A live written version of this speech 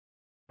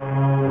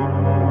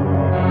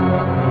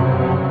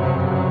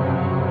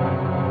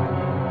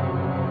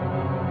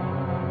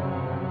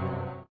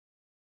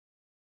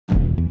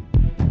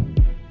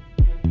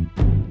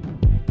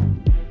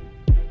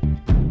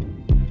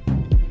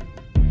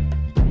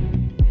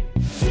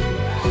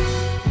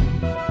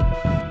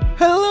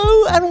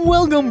and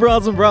welcome,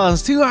 bros and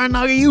bras, to our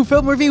NoggerU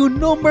film review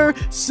number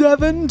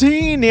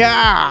 17.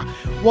 Yeah,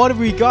 what have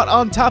we got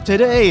on tap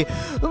today?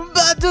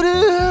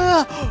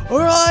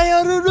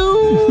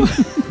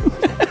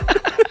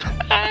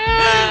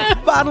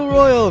 Battle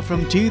Royale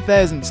from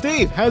 2000.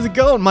 Steve, how's it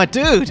going, my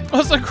dude?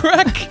 What's the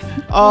crack?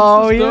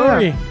 Oh,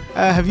 yeah.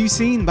 Have you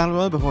seen Battle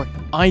Royale before?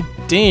 I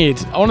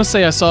did. I want to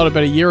say I saw it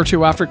about a year or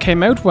two after it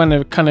came out, when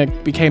it kind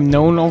of became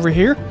known over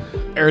here.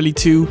 Early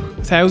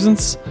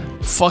 2000s.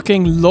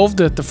 Fucking loved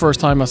it the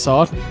first time I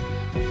saw it.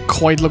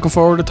 Quite looking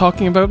forward to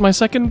talking about my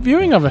second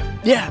viewing of it.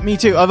 Yeah, me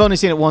too. I've only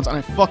seen it once and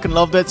I fucking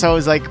loved it. So I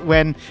was like,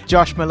 when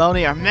Josh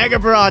Maloney, our mega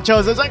bra,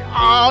 chose, I was like,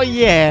 oh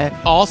yeah.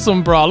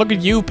 Awesome, bro. Look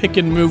at you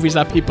picking movies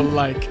that people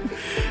like.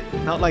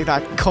 Not like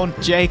that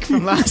cunt Jake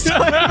from last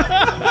time.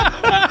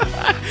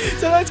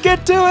 So let's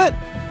get to it.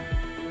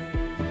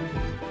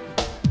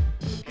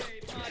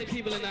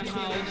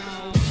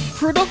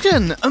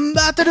 Production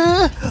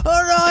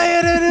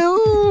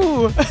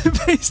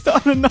based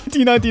on a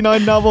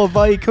 1999 novel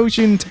by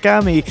Koshin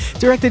Takami,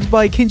 directed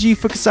by Kinji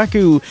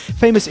Fukasaku,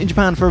 famous in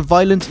Japan for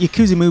violent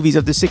Yakuza movies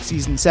of the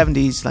 60s and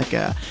 70s, like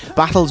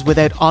Battles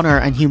Without Honor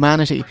and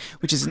Humanity,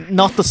 which is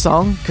not the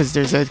song, because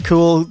there's a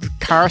cool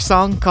car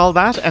song called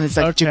that, and it's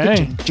like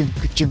okay.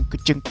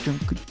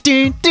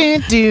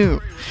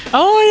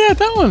 Oh yeah,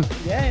 that one.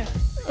 Yeah.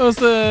 It was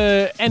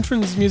the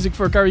entrance music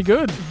for Gary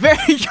Good. Very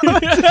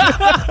good.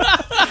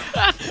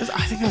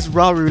 I think that's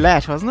Raw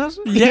Roulette, wasn't it?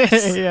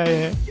 Yes.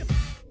 Yeah.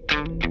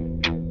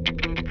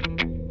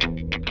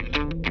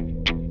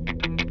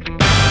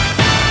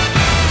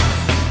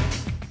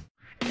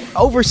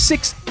 Over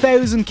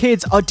 6,000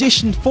 kids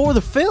auditioned for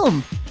the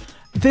film.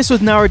 This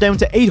was narrowed down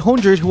to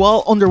 800 who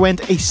all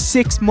underwent a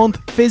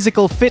 6-month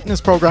physical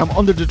fitness program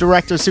under the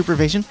director's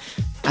supervision.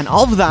 And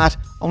of that,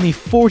 only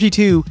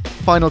 42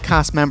 final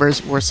cast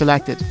members were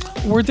selected.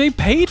 Were they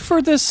paid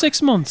for this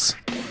 6 months?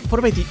 What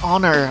about the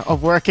honour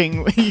of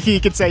working? You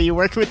could say you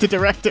worked with the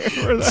director.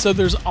 So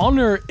there's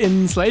honour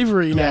in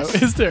slavery now,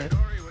 Yes. is there?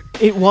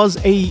 It was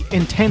a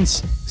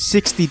intense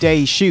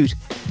 60-day shoot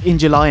in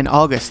July and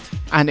August,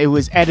 and it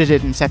was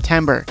edited in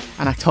September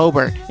and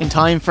October in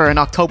time for an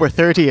October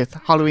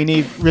 30th Halloween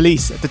Eve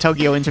release at the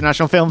Tokyo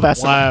International Film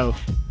Festival. Wow.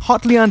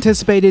 Hotly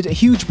anticipated, a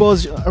huge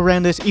buzz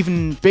around it,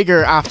 even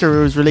bigger after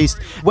it was released.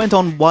 Went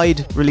on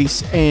wide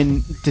release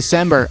in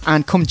December,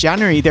 and come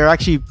January they're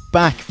actually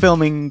back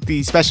filming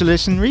the special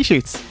edition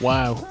reshoots.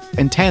 Wow.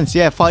 Intense,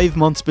 yeah. 5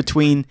 months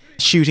between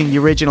shooting the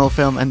original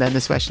film and then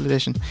the special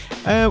edition.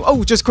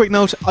 Just a quick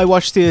note, I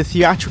watched the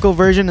theatrical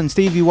version, and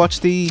Steve, you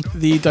watched the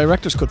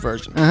director's cut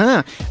version.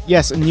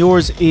 Yes, and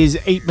yours is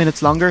 8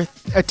 minutes longer.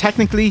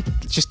 Technically,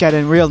 just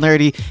getting real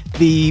nerdy,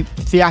 the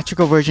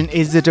theatrical version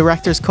is the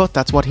director's cut.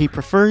 That's what he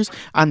prefers.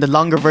 And the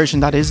longer version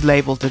that is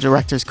labelled the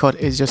director's cut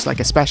is just like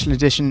a special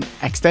edition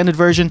extended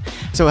version.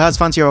 So it has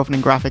fancier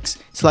opening graphics,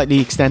 slightly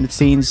extended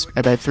scenes,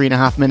 about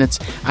 3.5 minutes,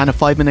 and a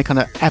 5-minute kind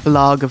of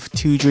epilogue of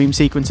 2 dream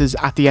sequences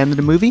at the end of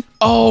the movie.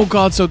 Oh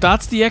god, so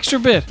that's the extra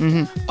bit?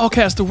 Mm-hmm.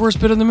 Okay, that's the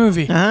worst bit of the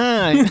movie.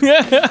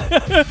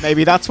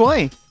 Maybe that's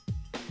why.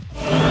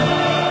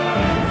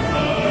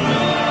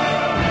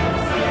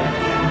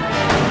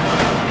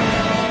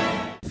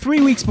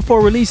 Three weeks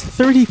before release,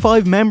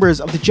 35 members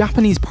of the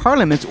Japanese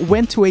Parliament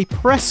went to a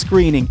press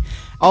screening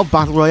of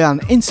Battle Royale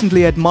and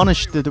instantly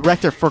admonished the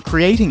director for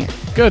creating it.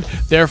 Good,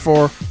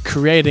 therefore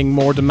creating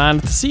more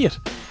demand to see it.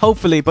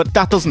 Hopefully, but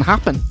that doesn't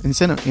happen in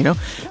cinema, you know.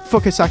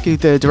 Fukasaku,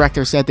 the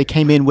director, said they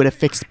came in with a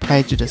fixed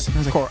prejudice. And I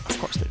was like, Of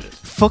course they did.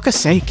 Fuck's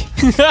sake.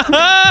 There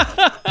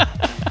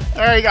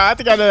you go, I had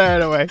to get it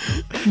out of the way.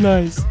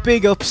 Nice.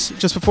 Big ups,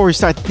 just before we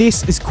start,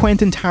 this is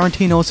Quentin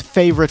Tarantino's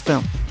favourite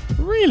film.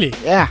 Really?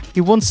 Yeah,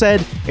 he once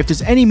said, if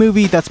there's any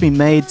movie that's been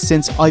made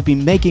since I've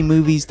been making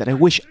movies that I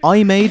wish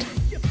I made,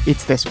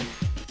 it's this one.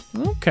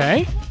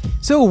 Okay.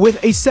 So,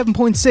 with a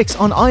 7.6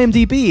 on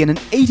IMDb and an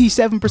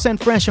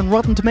 87% fresh on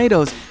Rotten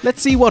Tomatoes,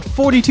 let's see what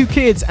 42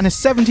 kids and a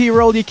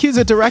 70-year-old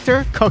Yakuza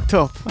director cooked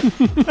up.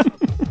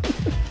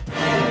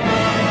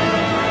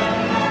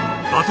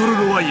 Battle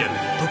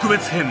Royale 特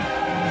別編.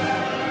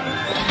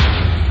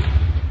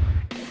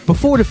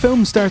 Before the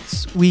film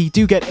starts, we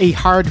do get a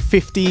hard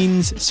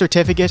 15s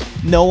certificate.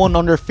 No one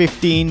under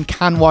 15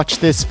 can watch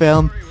this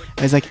film.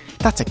 I was like,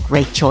 that's a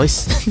great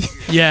choice.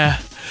 Yeah.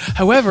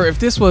 However, if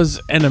this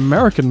was an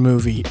American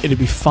movie, it'd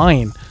be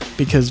fine,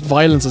 because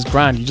violence is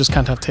grand, you just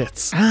can't have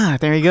tits. Ah,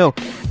 there you go.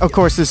 Of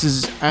course, this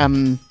is a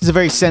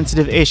very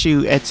sensitive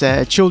issue. It's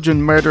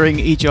children murdering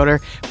each other.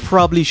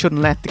 Probably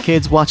shouldn't let the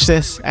kids watch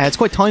this. It's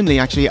quite timely,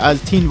 actually,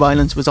 as teen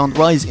violence was on the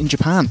rise in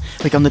Japan.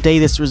 Like, on the day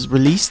this was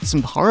released,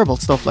 some horrible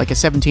stuff, like a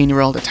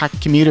 17-year-old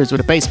attacked commuters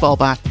with a baseball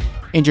bat,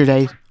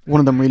 injured one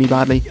of them really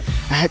badly.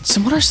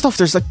 Some other stuff,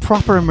 there's like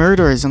proper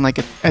murders and like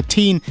a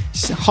teen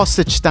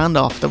hostage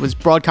standoff that was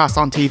broadcast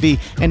on TV,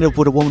 ended up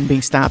with a woman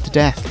being stabbed to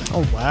death.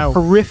 Oh wow.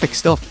 Horrific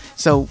stuff.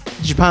 So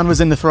Japan was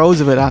in the throes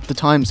of it at the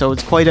time, so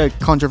it's quite a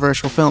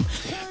controversial film.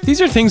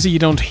 These are things that you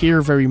don't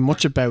hear very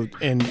much about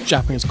in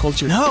Japanese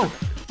culture. No.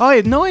 Oh, I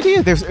had no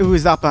idea it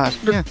was that bad.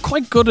 They're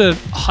quite good at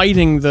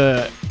hiding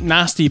the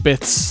nasty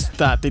bits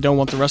that they don't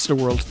want the rest of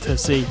the world to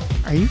see.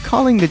 Are you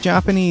calling the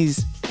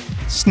Japanese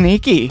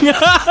sneaky? A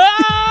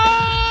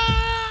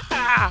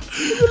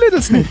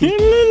little sneaky. A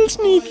little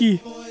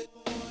sneaky.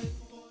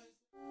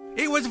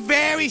 It was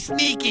very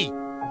sneaky.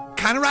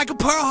 Kind of like a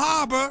Pearl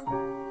Harbor.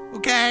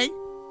 Okay?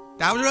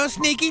 That was real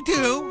sneaky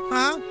too,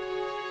 huh?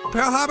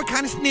 Pearl Harbor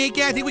kind of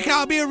sneaky. I think we can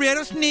all be a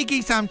little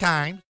sneaky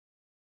sometimes.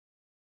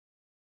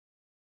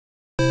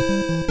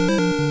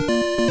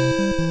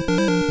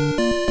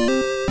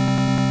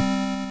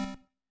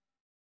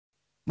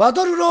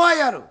 Battle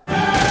Royale.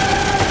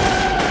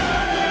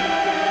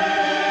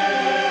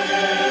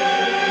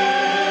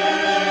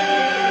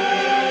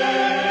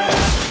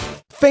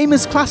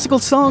 Famous classical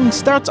song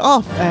starts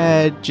off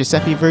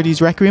Giuseppe Verdi's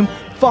Requiem.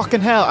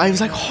 Fucking hell, I was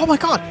like, oh my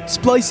god,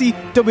 spicy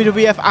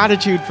WWF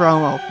Attitude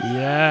promo.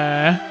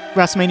 Yeah.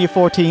 WrestleMania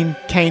 14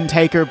 Kane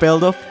Taker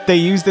build-up. They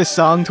use this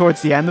song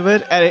towards the end of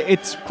it.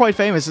 It's quite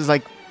famous. It's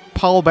like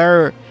Paul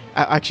Bearer.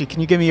 Actually, can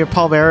you give me your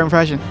Paul Bearer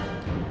impression?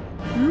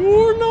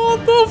 You're not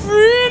the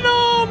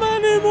Phenom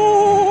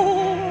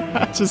anymore.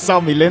 I just saw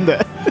me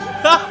Linda.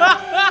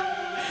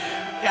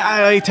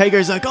 Yeah,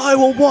 Taker's like, I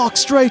will walk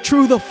straight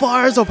through the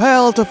fires of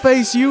hell to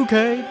face you,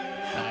 Kane.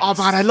 Nice. Oh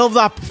man, I love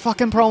that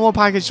fucking promo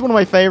package. It's one of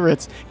my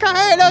favorites.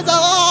 Kane is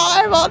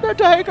alive,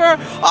 Undertaker.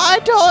 I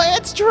do,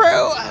 it's true.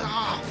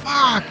 Oh,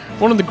 fuck.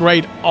 One of the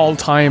great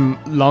all-time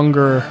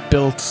longer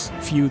built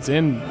feuds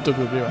in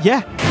WWE.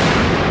 Yeah.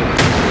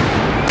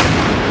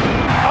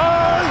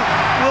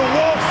 I will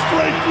walk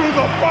straight through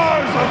the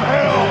fires of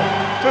hell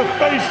to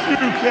face you,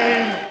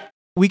 Kane.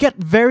 We get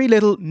very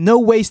little, no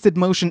wasted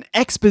motion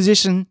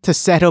exposition to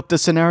set up the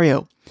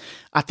scenario.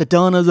 At the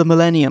dawn of the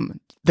millennium,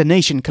 the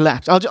nation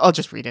collapsed. I'll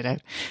just read it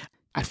out.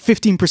 At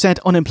 15%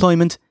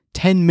 unemployment,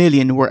 10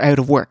 million were out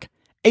of work.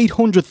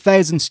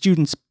 800,000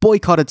 students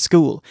boycotted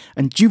school,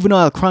 and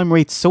juvenile crime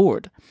rates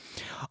soared.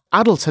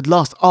 Adults had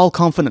lost all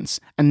confidence,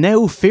 and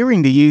now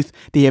fearing the youth,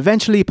 they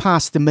eventually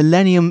passed the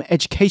Millennium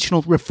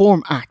Educational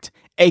Reform Act,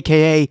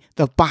 aka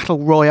the Battle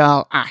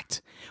Royale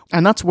Act.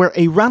 And that's where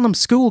a random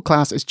school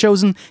class is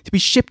chosen to be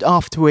shipped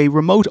off to a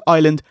remote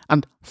island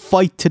and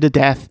fight to the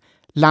death.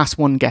 Last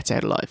one gets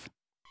out alive.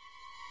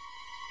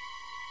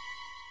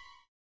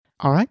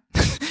 Alright.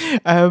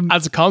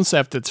 As a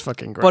concept, it's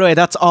fucking great. By the way,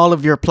 that's all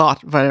of your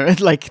plot,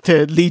 like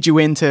to lead you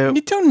into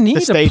you don't need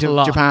the state a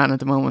plot. of Japan at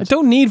the moment. I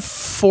don't need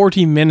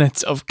 40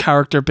 minutes of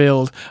character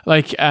build.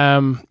 Like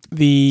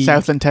the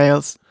Southland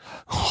Tales.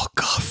 Oh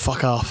god,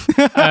 fuck off.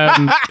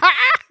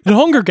 The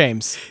Hunger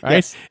Games, right?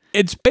 Yes.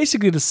 It's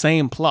basically the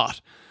same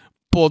plot,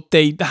 but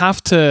they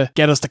have to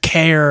get us to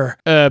care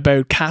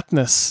about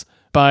Katniss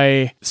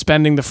by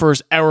spending the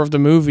first hour of the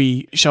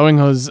movie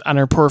showing us and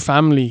her poor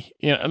family.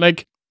 You know,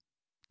 like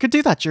could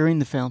do that during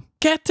the film.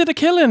 Get to the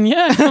killing,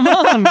 yeah, come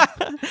on.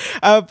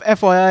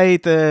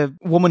 FYI, the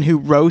woman who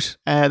wrote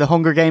The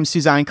Hunger Games,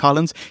 Suzanne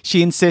Collins,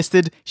 she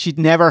insisted she'd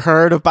never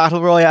heard of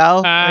Battle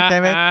Royale when it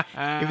came out,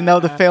 even though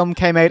the film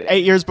came out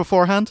 8 years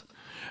beforehand.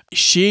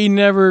 She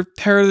never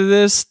heard of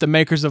this. The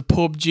makers of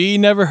PUBG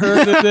never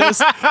heard of this.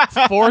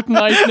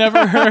 Fortnite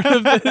never heard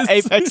of this.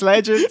 Apex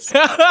Legends.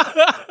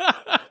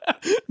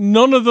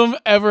 None of them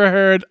ever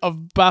heard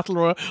of Battle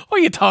Royale. What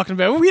are you talking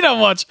about? We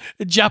don't watch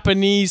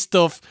Japanese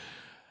stuff.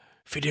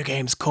 Video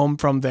games come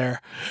from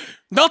there.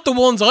 Not the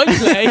ones I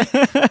play.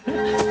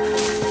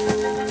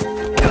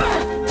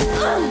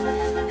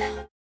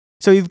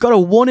 So you've got a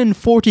 1 in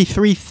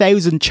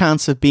 43,000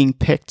 chance of being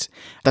picked.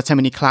 That's how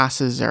many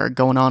classes are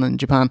going on in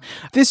Japan.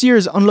 This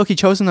year's unlucky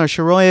chosen are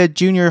Shiroya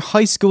Junior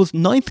High School's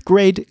 9th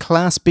grade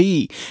Class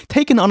B.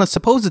 Taken on a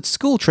supposed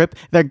school trip,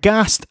 they're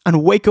gassed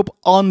and wake up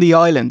on the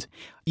island.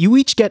 You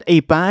each get a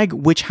bag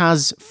which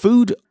has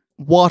food,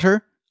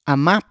 water, a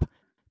map,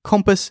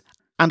 compass,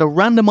 and a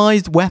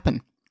randomized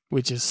weapon.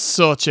 Which is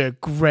such a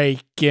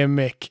great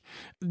gimmick.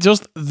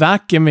 Just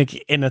that gimmick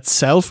in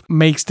itself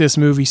makes this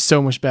movie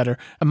so much better.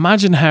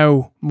 Imagine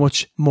how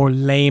much more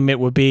lame it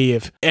would be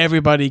if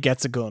everybody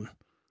gets a gun.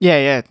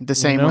 Yeah, the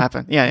same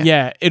weapon. Yeah.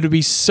 Yeah, it would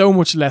be so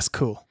much less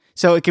cool.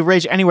 So it could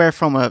range anywhere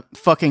from a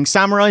fucking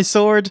samurai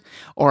sword,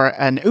 or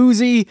an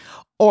Uzi,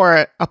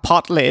 or a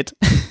pot lid.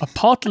 A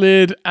pot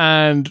lid,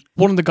 and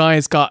one of the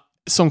guys got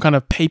some kind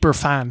of paper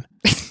fan.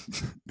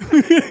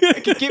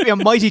 I could give you a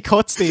mighty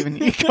cut, Stephen.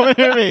 You come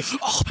here me.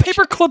 Oh,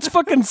 paper cuts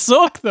fucking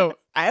suck, though.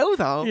 Ow,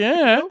 though.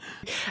 Yeah.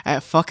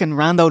 Fucking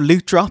rando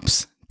loot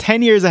drops.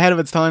 10 years ahead of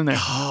its time there.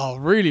 Oh,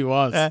 it really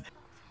was.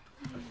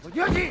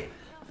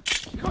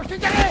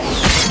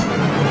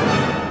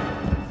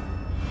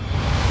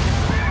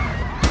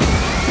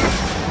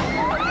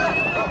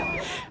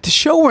 To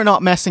show we're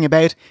not messing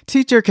about,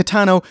 teacher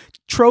Kitano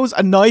throws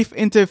a knife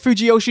into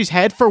Fujiyoshi's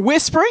head for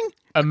whispering.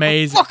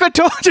 Amazing. I fucking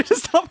told you to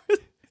stop.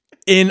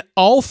 In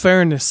all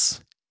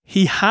fairness,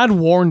 he had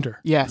warned her.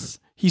 Yes.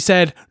 He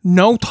said,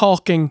 no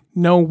talking,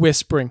 no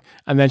whispering.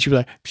 And then she was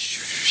like,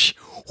 shh.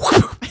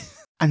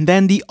 And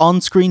then the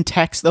on-screen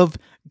text of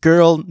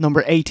girl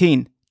number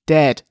 18,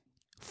 dead,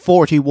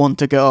 41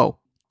 to go.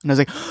 And I was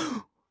like,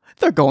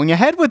 they're going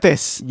ahead with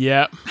this.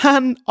 Yeah.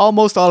 And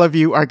almost all of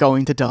you are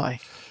going to die.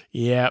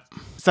 Yeah.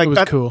 It's like it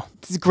was cool.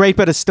 It's a great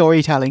bit of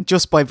storytelling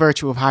just by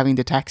virtue of having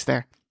the text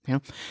there.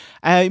 You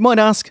know, you might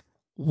ask,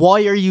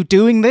 why are you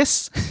doing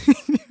this?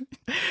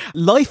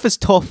 Life is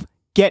tough.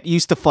 Get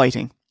used to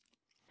fighting.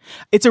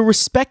 It's a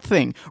respect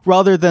thing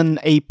rather than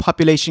a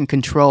population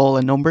control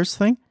and numbers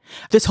thing.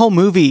 This whole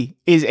movie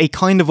is a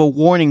kind of a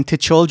warning to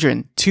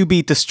children to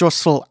be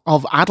distrustful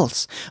of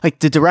adults. Like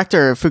the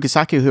director,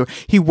 Fukasaku,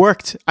 he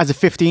worked as a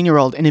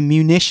 15-year-old in a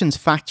munitions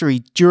factory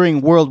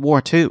during World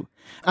War II.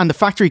 And the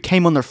factory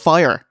came under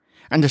fire.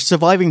 And the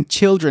surviving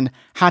children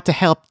had to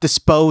help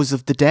dispose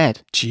of the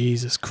dead.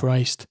 Jesus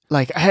Christ.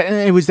 Like,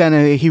 it was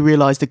then he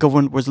realised the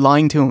government was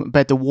lying to him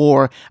about the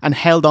war and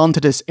held on to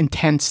this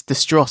intense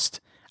distrust.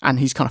 And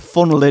he's kind of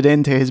funneled it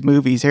into his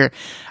movies here.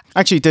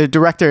 Actually, the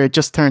director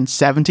just turned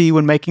 70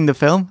 when making the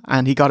film,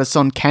 and he got his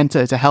son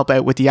Kenta to help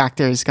out with the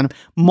actors, kind of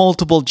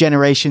multiple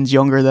generations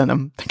younger than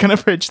him, to kind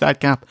of bridge that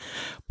gap.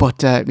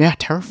 But yeah,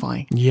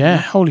 terrifying. Yeah,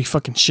 holy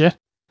fucking shit.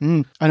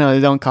 I know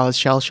they don't call it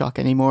shell shock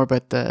anymore,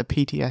 but the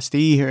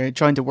PTSD here,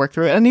 trying to work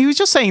through it. And he was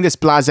just saying this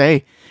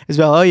blasé as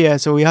well. Oh yeah,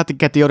 so we had to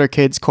get the other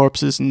kids'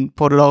 corpses and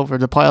put it over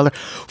the pile there.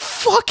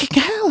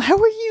 Fucking hell, how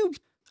are you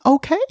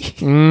okay?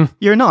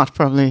 You're not,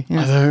 probably.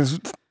 Yeah.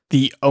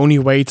 The only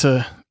way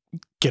to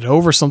get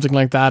over something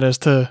like that is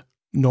to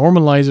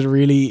normalize it,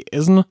 really,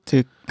 isn't it?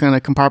 To kind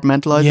of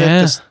compartmentalize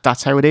it. Just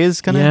that's how it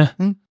is, kind of.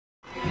 Yeah.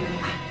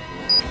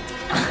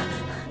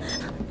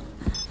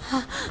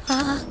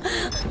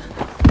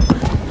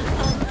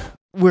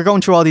 We're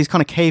going through all these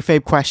kind of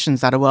kayfabe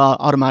questions that will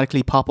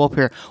automatically pop up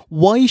here.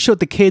 Why should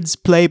the kids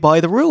play by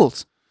the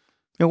rules?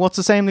 You know, what's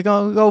the same to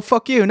go,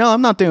 fuck you? No,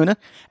 I'm not doing it.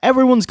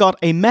 Everyone's got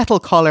a metal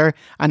collar,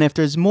 and if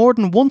there's more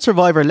than one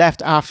survivor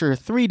left after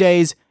 3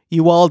 days,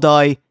 you all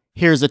die.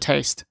 Here's a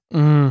taste.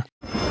 And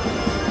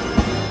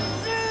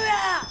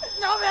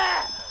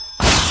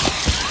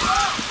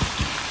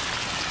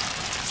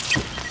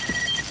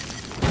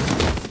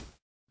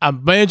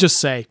may I just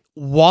say,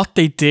 what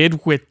they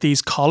did with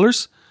these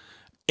collars,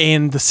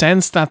 in the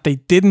sense that they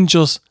didn't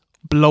just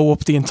blow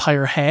up the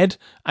entire head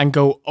and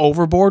go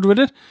overboard with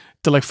it,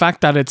 the like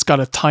fact that it's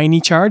got a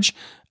tiny charge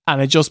and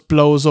it just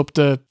blows up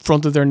the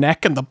front of their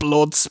neck and the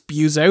blood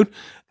spews out.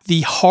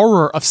 The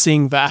horror of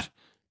seeing that,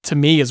 to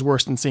me, is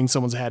worse than seeing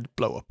someone's head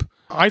blow up.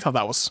 I thought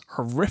that was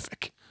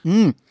horrific.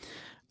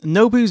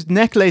 Nobu's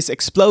necklace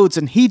explodes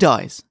and he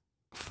dies.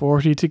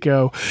 40 to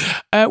go.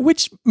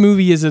 Which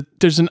movie is it?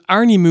 There's an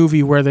Arnie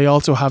movie where they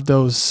also have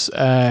those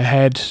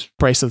head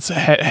bracelets,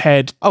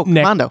 neck,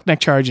 Commando. Neck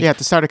charges. Yeah, at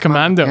the start of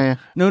Commando. Yeah.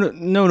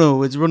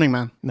 No, it's Running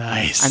Man.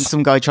 Nice. And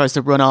some guy tries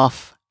to run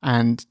off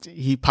and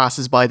he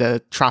passes by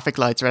the traffic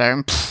lights right there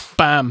and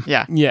bam.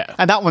 Yeah. Yeah.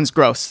 And that one's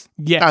gross.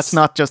 Yes. That's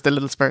not just a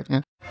little spurt.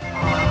 Yeah.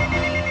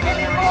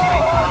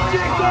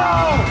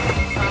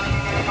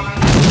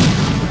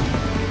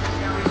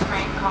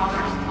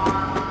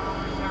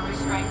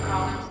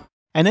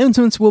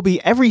 Announcements will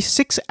be every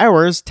 6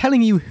 hours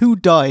telling you who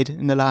died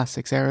in the last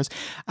 6 hours,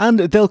 and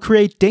they'll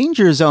create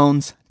danger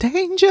zones.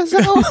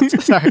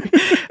 Sorry.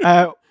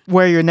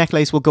 Where your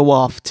necklace will go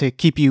off to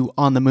keep you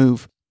on the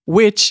move.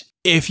 Which,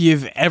 if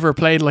you've ever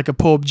played like a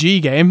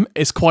PUBG game,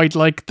 is quite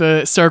like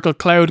the circle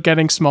cloud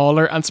getting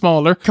smaller and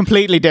smaller.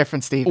 Completely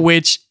different, Steve.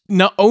 Which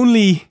not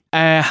only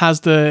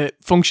has the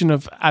function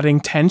of adding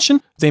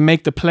tension, they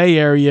make the play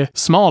area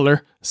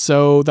smaller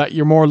so that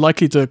you're more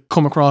likely to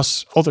come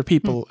across other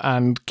people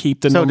and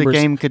keep the numbers the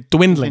game could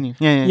dwindling.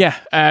 Continue. Yeah.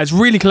 It's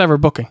really clever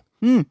booking.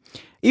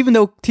 Even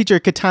though teacher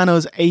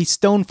Kitano's a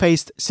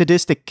stone-faced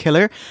sadistic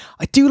killer,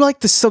 I do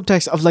like the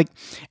subtext of like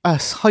a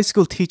high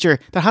school teacher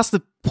that has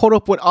to put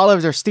up with all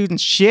of their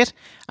students' shit,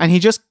 and he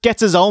just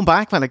gets his own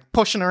back by like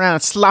pushing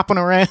around, slapping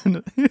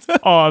around.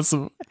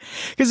 Awesome.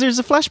 Because there's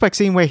a flashback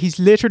scene where he's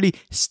literally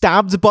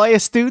stabbed by a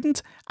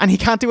student and he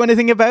can't do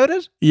anything about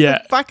it. Yeah.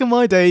 Like back in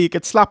my day, you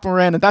could slap them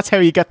around and that's how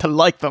you get to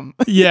like them.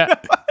 Yeah.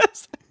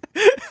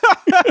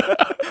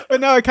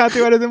 But now I can't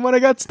do anything when I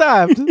got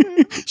stabbed.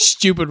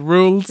 Stupid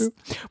rules.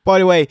 By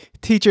the way,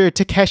 teacher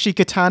Takeshi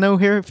Kitano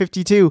here,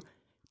 52.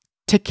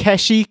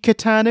 Takeshi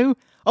Kitano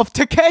of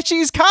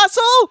Takeshi's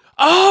Castle.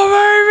 Oh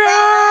my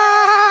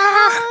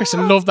god! I used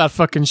to love that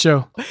fucking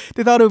show.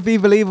 They thought it would be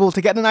believable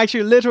to get an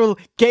actual literal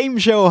game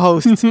show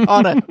host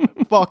on it.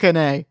 Fucking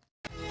A.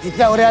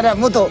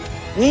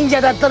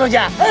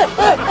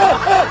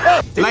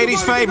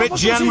 Ladies' favourite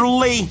General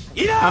Lee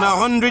and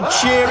 100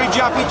 cheery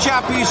jappy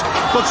chappies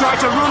will try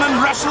to run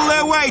and wrestle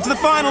their way to the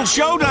final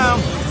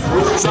showdown.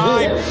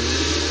 Time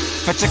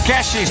for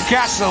Takeshi's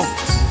Castle.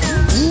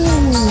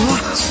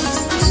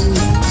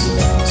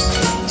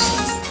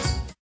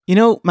 You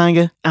know,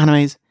 manga,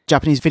 animes,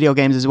 Japanese video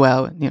games as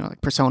well, you know,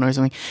 like Persona or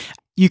something,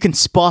 you can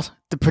spot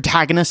the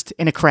protagonist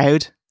in a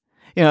crowd.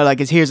 You know, like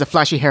here's a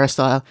flashy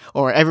hairstyle,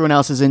 or everyone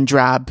else is in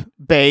drab,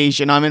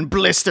 beige, and I'm in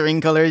blistering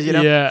colours, you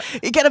know. Yeah.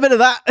 You get a bit of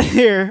that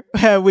here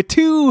with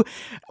two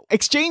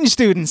exchange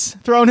students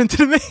thrown into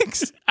the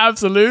mix.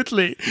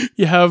 Absolutely.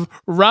 You have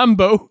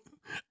Rambo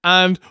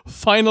and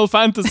Final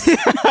Fantasy.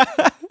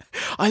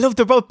 I love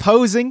they're both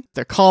posing.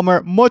 They're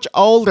calmer, much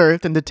older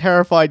than the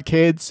terrified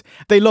kids.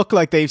 They look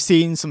like they've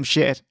seen some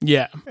shit.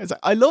 Yeah. It's like,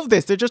 I love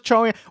this. They're just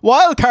throwing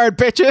wild card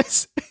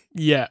bitches.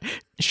 Yeah.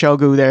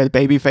 Shogu there, the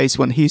babyface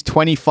one, he's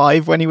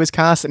 25 when he was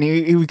cast, and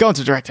he was going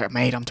to the director,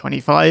 mate, I'm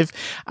 25.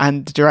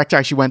 And the director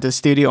actually went to the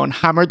studio and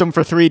hammered them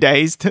for 3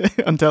 days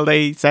until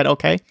they said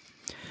okay.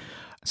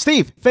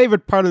 Steve,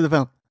 favourite part of the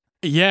film?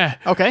 Yeah.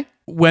 Okay.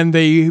 When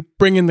they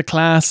bring in the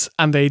class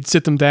and they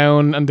sit them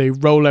down and they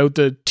roll out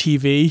the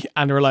TV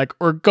and they're like,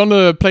 we're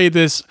gonna play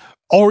this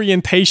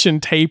orientation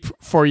tape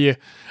for you.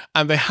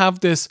 And they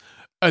have this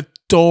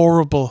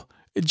adorable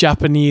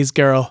Japanese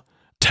girl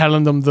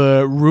telling them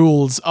the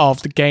rules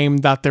of the game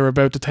that they're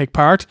about to take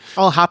part.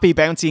 All happy,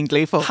 doing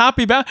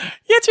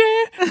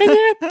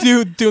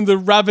the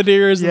rabbit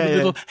ears and the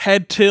little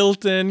head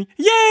tilt and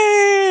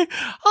yay!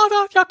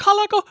 Oh, your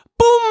collar go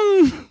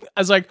boom!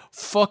 I was like,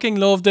 fucking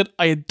loved it.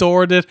 I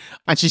adored it.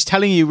 And she's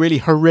telling you really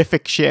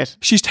horrific shit.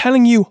 She's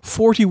telling you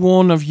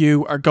 41 of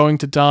you are going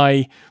to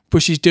die,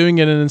 but she's doing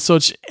it in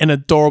such an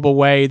adorable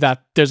way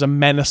that there's a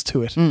menace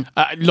to it.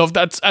 I love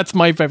that. That's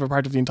my favorite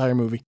part of the entire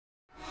movie.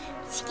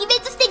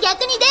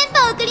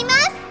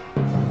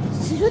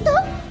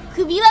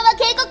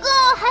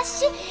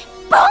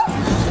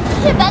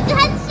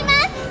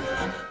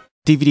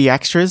 DVD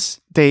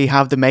extras they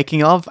have the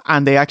making of,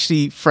 and they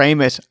actually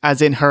frame it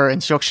as in her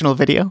instructional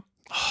video.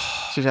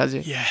 She tells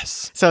you.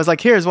 Yes. So I was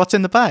like, here's what's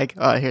in the bag.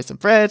 Oh, here's some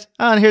bread.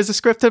 And here's a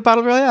scripted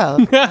Battle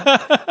Royale.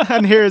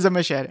 And here's a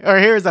machete. Or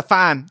here's a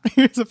fan.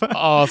 Here's a fan.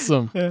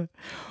 Awesome. Yeah.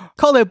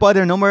 Called out by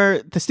their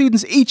number, the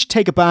students each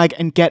take a bag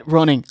and get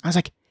running. I was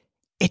like,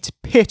 it's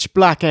pitch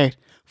black out.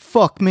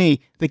 Fuck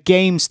me. The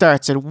game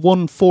starts at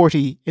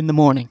 1:40 in the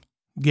morning.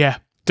 Yeah.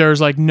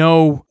 There's like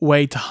no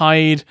way to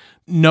hide,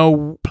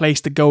 no place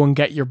to go and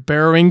get your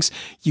bearings.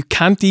 You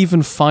can't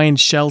even find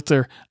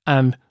shelter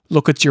and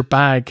look at your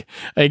bag.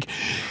 Like,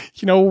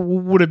 you know,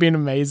 would have been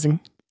amazing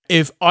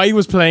if I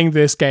was playing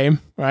this game,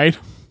 right?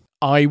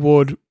 I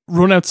would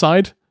run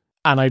outside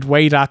and I'd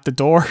wait at the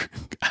door,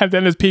 and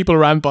then as people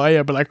ran by,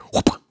 I'd be like,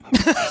 whoop.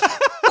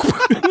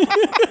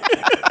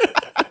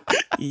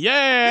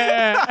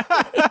 Yeah.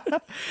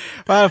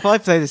 Well, if I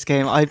play this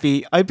game, I'd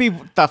be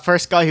that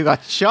first guy who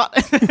got shot.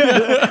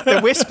 The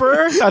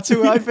Whisperer. That's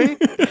who I'd be.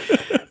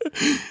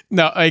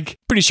 No, like,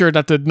 pretty sure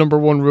that the number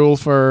one rule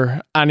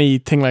for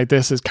anything like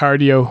this is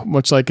cardio,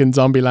 much like in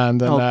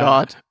Zombieland. And, oh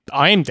God,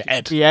 I'm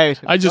dead. Be out.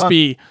 I'd just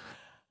be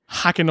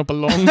hacking up a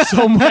lung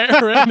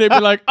somewhere, and they'd be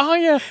like, "Oh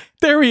yeah,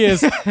 there he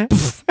is."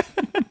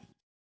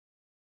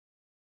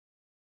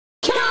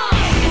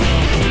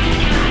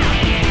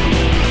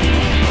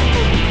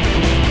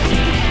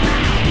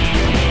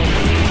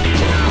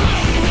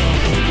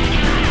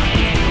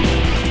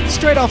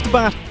 Straight off the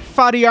bat,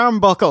 fatty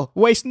arm buckle,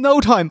 waste no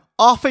time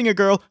offing a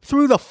girl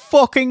through the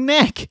fucking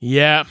neck.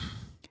 Yeah.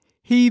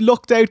 He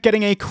looked out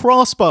getting a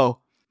crossbow.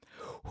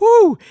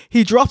 Whoo!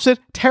 He drops it,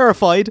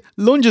 terrified,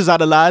 lunges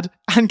at a lad,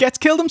 and gets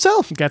killed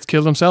himself.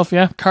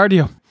 Yeah.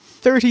 Cardio.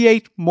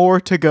 38 more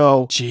to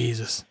go.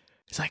 Jesus.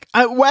 It's like,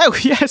 wow,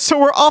 yeah, so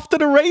we're off to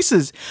the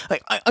races.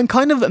 Like, I'm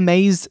kind of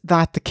amazed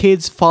that the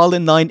kids fall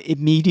in line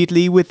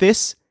immediately with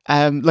this.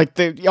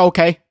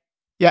 Okay.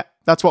 Yeah,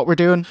 that's what we're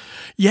doing.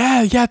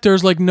 Yeah,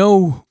 there's like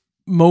no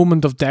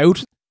moment of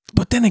doubt.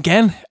 But then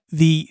again,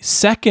 the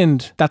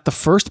second that the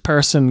first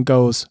person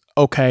goes,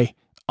 okay,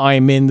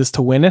 I'm in this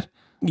to win it,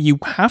 you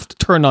have to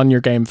turn on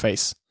your game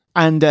face.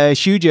 And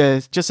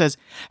Shuja just says,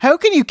 how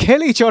can you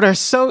kill each other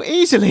so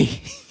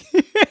easily?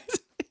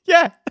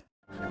 Yeah.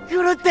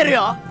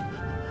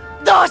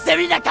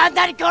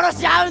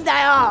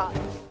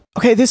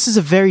 Okay, this is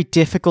a very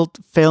difficult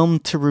film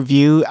to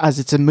review, as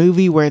it's a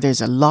movie where there's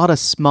a lot of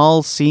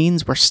small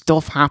scenes where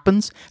stuff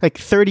happens. Like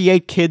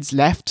 38 kids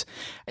left.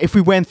 If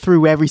we went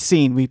through every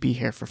scene, we'd be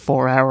here for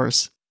 4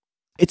 hours.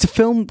 It's a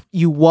film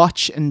you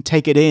watch and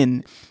take it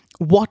in.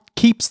 What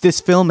keeps this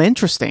film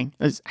interesting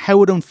is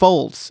how it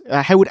unfolds,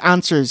 how it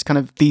answers kind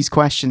of these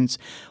questions.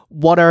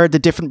 What are the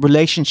different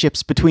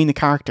relationships between the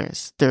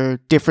characters, their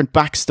different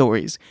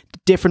backstories, the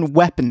different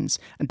weapons,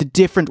 and the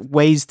different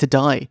ways to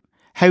die?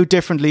 How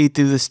differently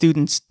do the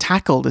students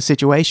tackle the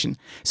situation?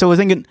 So I was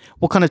thinking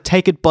we'll kind of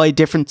take it by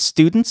different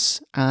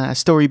students,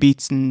 story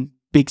beats and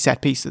big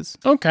set pieces.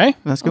 Okay.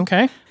 Let's go.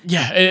 Okay.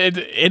 Yeah,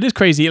 it is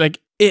crazy. Like,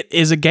 it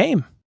is a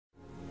game.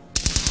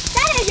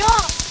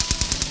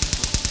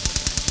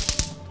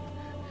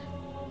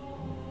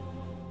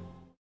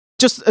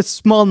 Just a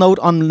small note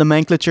on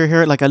nomenclature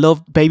here. Like, I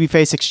love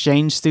Babyface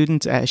exchange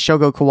student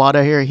Shogo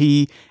Kawada here.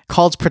 He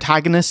calls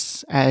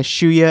protagonists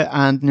Shuya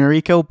and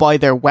Noriko by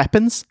their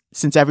weapons,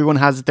 since everyone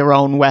has their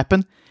own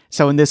weapon.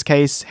 So in this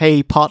case,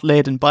 hey, pot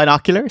lid and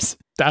binoculars.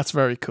 That's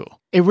very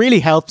cool. It really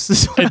helps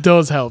as well. It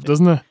does help,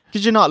 doesn't it?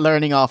 Because you're not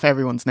learning off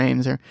everyone's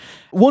names here.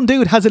 One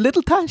dude has a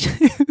little One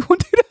dude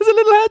has a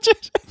little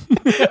hatchet.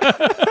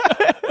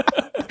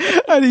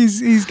 And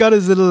he's got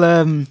his little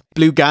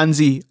blue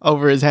Ganzi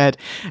over his head.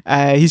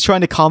 He's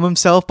trying to calm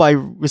himself by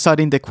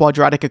reciting the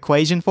quadratic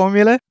equation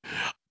formula.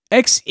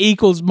 X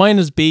equals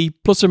minus b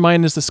plus or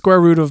minus the square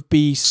root of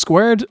b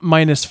squared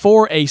minus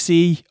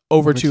 4ac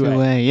over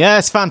 2a.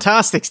 Yes,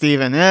 fantastic,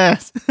 Stephen.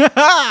 Yes.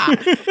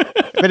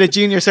 Bit of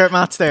junior cert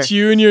maths there.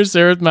 Junior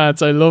cert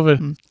maths, I love it.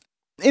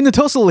 In the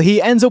tussle,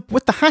 he ends up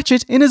with the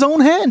hatchet in his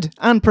own hand,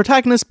 and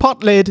protagonist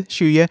Potlid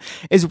Shuya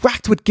is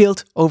racked with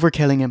guilt over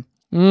killing him.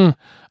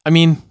 I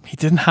mean, he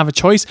didn't have a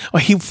choice.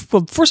 Well,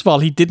 first of all,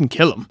 he didn't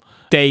kill him.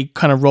 They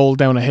kind of rolled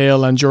down a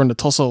hill, and during the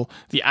tussle,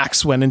 the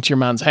axe went into your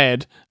man's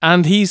head,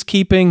 and he's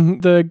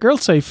keeping the girl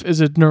safe.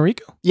 Is it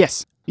Noriko?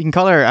 Yes, you can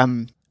call her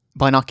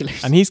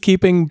binoculars. And he's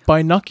keeping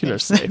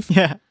binoculars safe.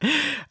 Yeah.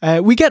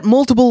 We get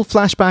multiple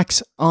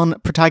flashbacks on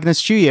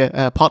protagonist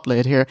Shuya,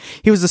 Potlid here.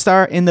 He was the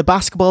star in the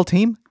basketball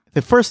team.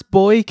 The first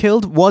boy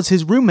killed was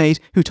his roommate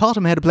who taught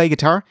him how to play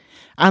guitar.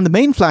 And the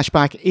main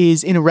flashback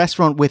is in a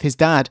restaurant with his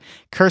dad,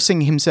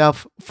 cursing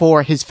himself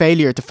for his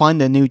failure to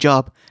find a new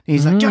job.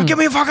 He's like, give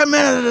me a fucking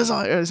minute of this.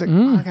 It's like,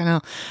 fucking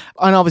hell.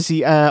 And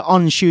obviously,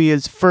 on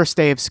Shuya's first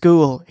day of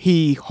school,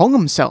 he hung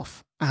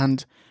himself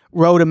and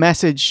wrote a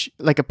message,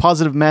 like a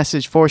positive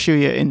message for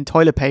Shuya in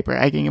toilet paper,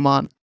 egging him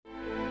on.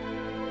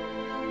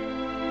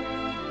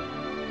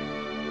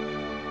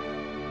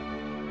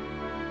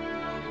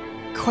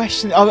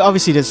 Question.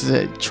 Obviously, this is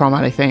a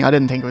traumatic thing. I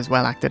didn't think it was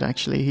well acted,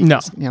 actually. No.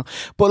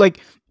 But like,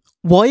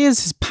 why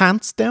is his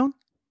pants down?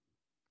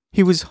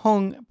 He was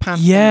hung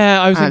pants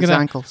I was thinking his that.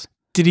 ankles.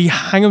 Did he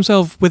hang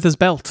himself with his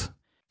belt?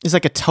 It's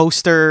like a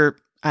toaster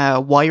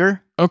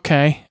wire.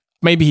 Okay.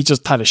 Maybe he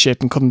just had a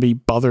shit and couldn't be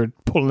bothered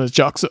pulling his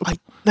jocks up.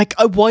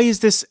 Why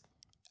is this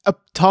a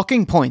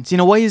talking point?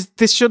 Why is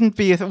this shouldn't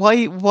be?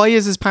 Why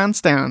is his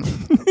pants down?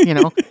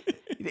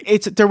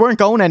 They weren't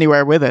going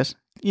anywhere with it.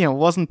 It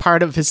wasn't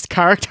part of his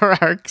character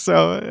arc.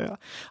 So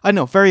I don't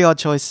know. Very odd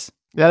choice.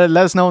 Let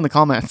us know in the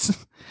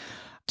comments.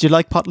 Do you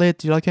like Potlid?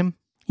 Do you like him?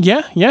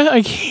 Yeah.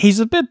 He's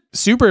a bit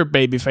super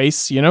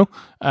babyface,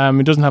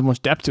 He doesn't have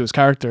much depth to his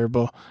character,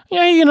 but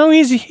yeah,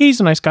 he's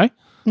a nice guy.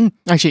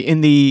 Actually,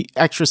 in the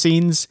extra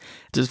scenes,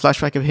 there's a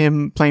flashback of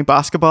him playing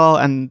basketball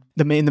and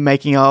in the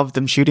making of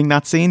them shooting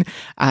that scene,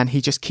 and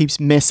he just keeps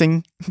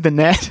missing the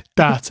net.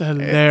 That's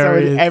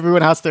hilarious. So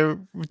everyone has to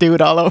do it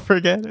all over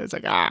again. It's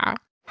like,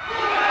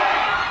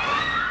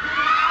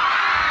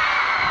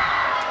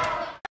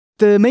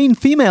 The main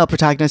female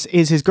protagonist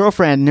is his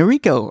girlfriend,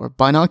 Noriko, or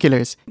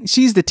Binoculars.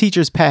 She's the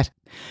teacher's pet.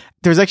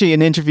 There's actually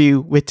an interview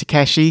with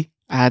Takeshi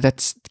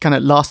that's kind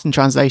of lost in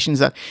translations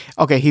that,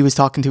 he was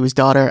talking to his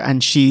daughter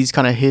and she's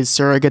kind of his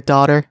surrogate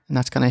daughter, and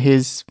that's kind of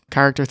his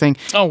character thing.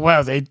 Oh,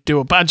 wow. They do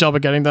a bad job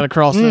of getting that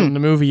across in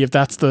the movie if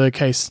that's the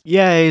case.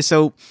 Yeah,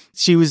 so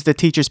she was the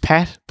teacher's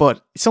pet,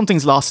 but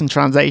something's lost in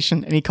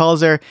translation, and he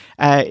calls her,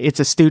 it's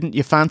a student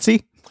you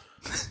fancy.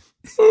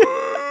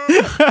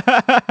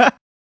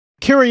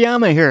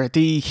 Kiriyama here,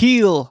 the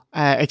heel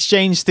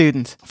exchange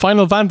student.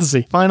 Final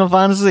Fantasy.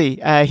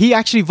 He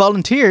actually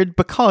volunteered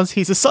because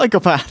he's a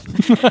psychopath.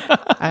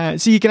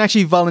 So you can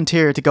actually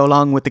volunteer to go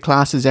along with the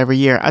classes every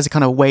year as a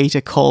kind of way to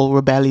cull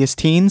rebellious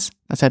teens.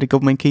 That's how the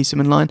government keeps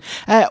him in line.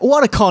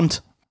 What a cunt.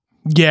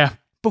 Yeah.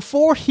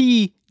 Before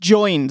he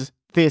joined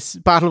this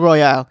Battle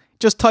Royale,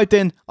 just typed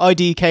in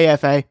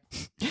IDKFA.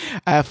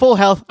 Full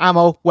health,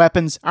 ammo,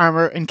 weapons,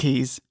 armor, and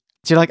keys.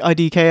 Do you like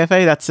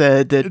IDKFA? That's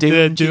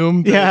the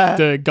Doom.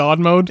 The God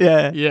mode.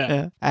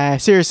 Yeah.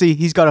 Seriously,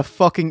 he's got a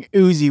fucking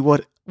Uzi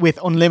with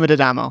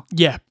unlimited ammo.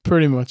 Yeah,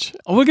 pretty much.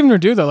 I will give him a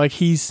do though. Like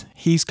he's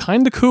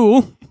kind of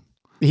cool.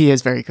 He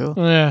is very cool.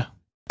 Yeah.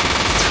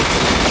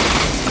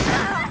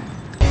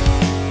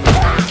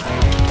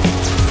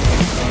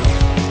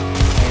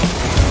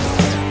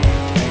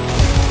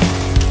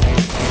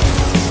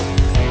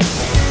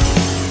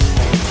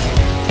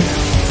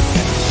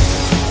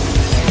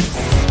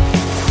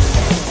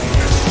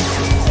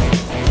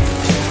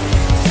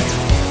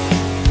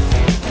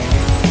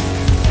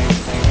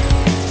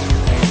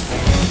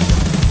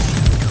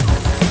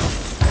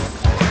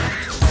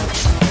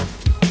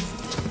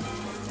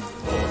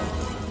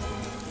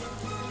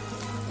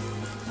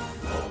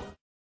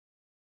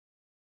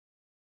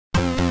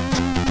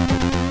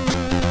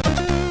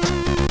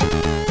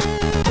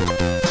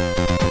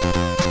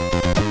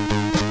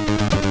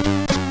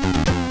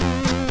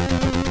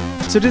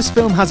 So this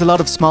film has a lot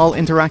of small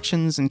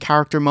interactions and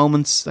character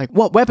moments, like,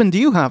 what weapon do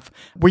you have?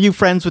 Were you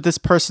friends with this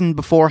person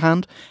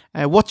beforehand?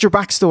 What's your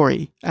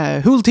backstory?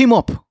 Who'll team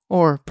up?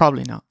 Or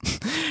probably not.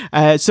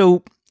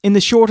 So in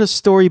the shortest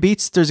story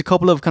beats, there's a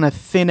couple of kind of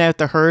thin out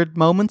the herd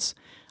moments.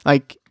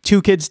 Like,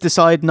 two kids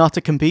decide not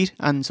to compete,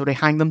 and so they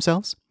hang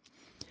themselves.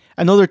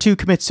 Another two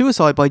commit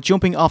suicide by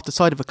jumping off the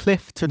side of a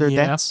cliff to their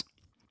deaths.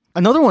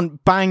 Another one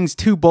bangs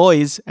two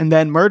boys and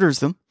then murders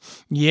them.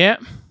 Yeah.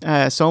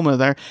 Soma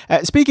there.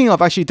 Speaking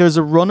of, actually, there's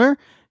a runner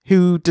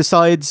who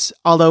decides,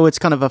 although it's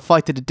kind of a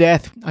fight to the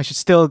death, I should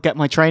still get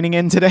my training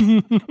in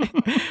today.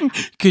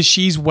 Because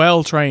she's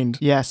well trained.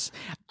 Yes.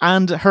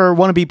 And her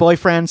wannabe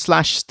boyfriend /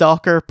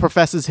 stalker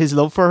professes his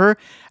love for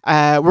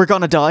her. We're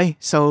gonna die,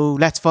 so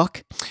let's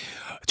fuck.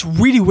 It's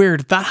really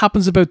weird. That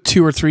happens about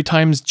 2 or 3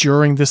 times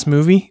during this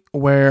movie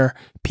where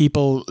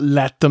people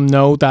let them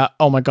know that,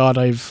 oh my God,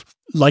 I've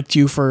liked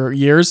you for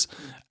years.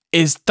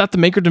 Is that the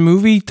maker of the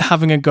movie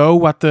having a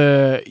go at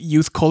the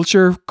youth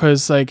culture?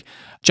 Because like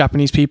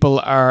Japanese people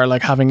are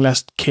like having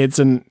less kids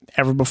than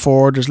ever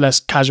before. There's less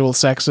casual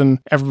sex than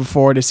ever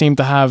before. They seem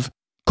to have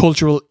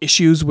cultural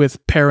issues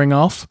with pairing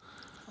off.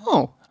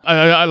 Oh.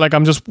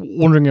 I'm just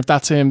wondering if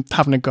that's him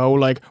having a go.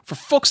 Like, for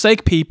fuck's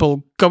sake,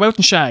 people, go out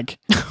and shag.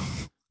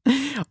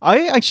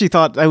 I actually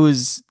thought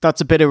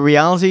that's a bit of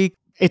reality.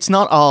 It's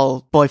not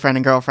all boyfriend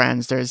and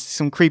girlfriends. There's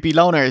some creepy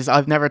loners.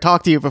 I've never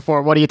talked to you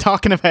before. What are you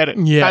talking about? It?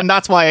 Yeah. And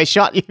that's why I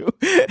shot you.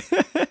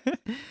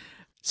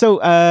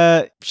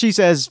 So she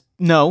says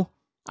no.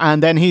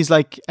 And then he's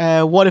like,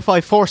 what if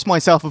I force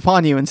myself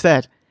upon you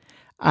instead?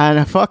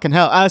 And fucking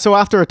hell. So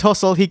after a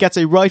tussle, he gets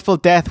a rightful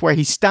death where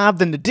he's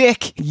stabbed in the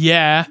dick.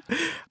 Yeah.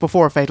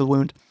 Before a fatal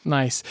wound.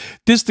 Nice.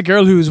 This is the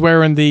girl who's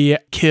wearing the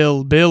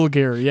Kill Bill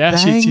gear, yeah?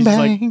 Bang, She's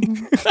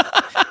bang. like...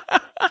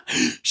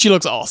 She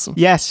looks awesome.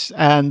 Yes,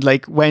 and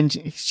like when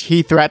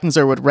he threatens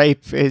her with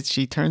rape,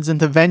 she turns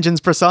into vengeance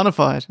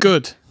personified.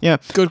 Good. Yeah.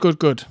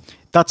 Good.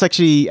 That's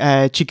actually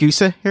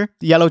Chigusa here,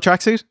 the yellow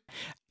tracksuit.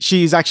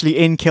 She's actually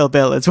in Kill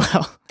Bill as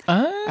well.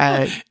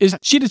 Is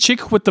she the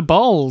chick with the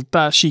ball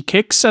that she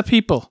kicks at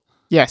people?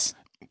 Yes.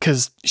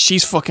 Because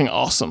she's fucking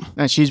awesome.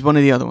 And she's one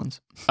of the other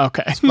ones.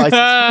 Okay.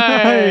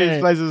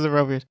 Splices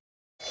appropriate.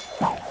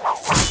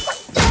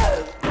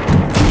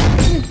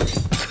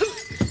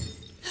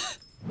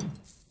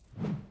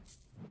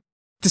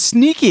 The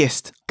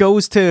sneakiest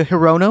goes to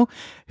Hirono,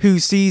 who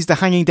sees the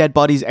hanging dead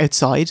bodies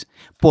outside,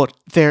 but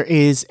there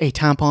is a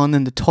tampon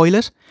in the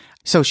toilet.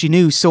 So she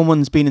knew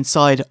someone's been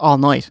inside all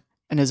night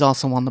and is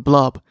also on the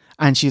blob.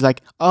 And she's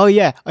like, oh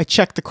yeah, I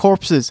checked the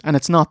corpses and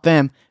it's not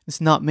them. It's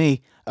not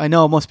me. I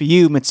know it must be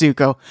you,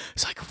 Mitsuko.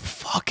 It's like,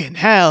 fucking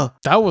hell.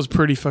 That was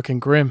pretty fucking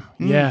grim.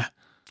 Yeah.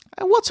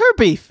 What's her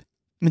beef?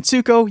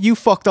 Mitsuko, you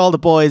fucked all the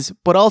boys,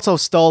 but also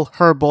stole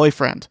her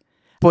boyfriend.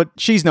 But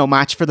she's no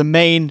match for the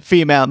main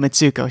female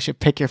Mitsuko. She'll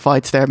pick your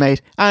fights there,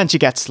 mate. And she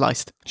gets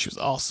sliced. She was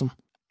awesome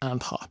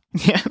and hot.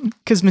 Yeah,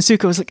 because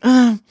Mitsuko was like,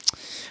 I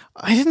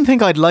didn't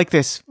think I'd like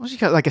this. What she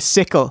got, like a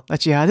sickle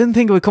that she had. I didn't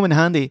think it would come in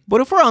handy. But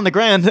if we're on the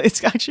ground,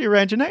 it's actually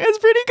around your neck. It's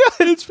pretty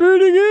good. It's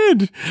pretty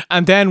good.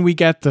 And then we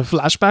get the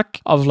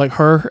flashback of like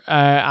her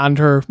and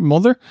her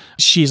mother.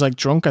 She's like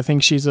drunk. I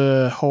think she's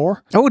a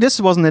whore. Oh, this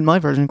wasn't in my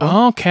version.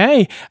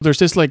 Okay. There's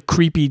this like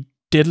creepy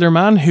diddler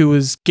man who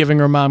is giving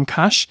her mom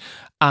cash.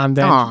 And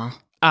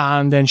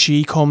then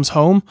she comes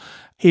home.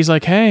 He's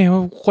like, hey,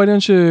 why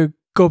don't you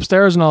go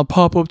upstairs and I'll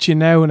pop up to you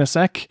now in a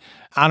sec.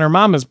 And her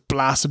mom is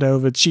blasted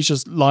over it. She's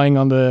just lying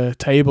on the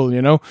table,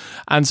 you know.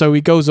 And so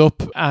he goes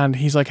up and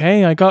he's like,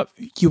 hey, I got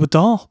you a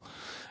doll.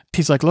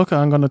 He's like, look,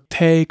 I'm going to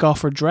take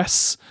off her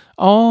dress.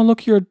 Oh,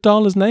 look, your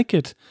doll is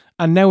naked.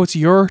 And now it's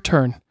your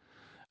turn.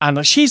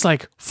 And she's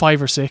like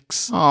 5 or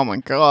 6. Oh my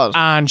God.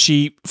 And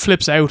she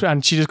flips out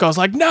and she just goes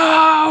like,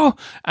 no!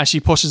 And she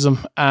pushes him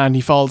and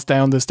he falls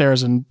down the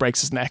stairs and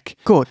breaks his neck.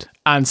 Good.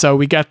 And so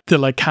we get the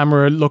like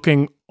camera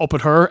looking up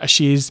at her as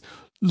she's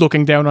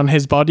looking down on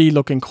his body,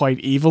 looking quite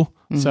evil.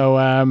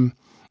 So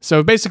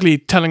basically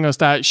telling us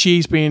that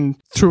she's been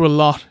through a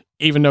lot,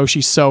 even though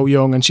she's so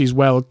young and she's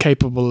well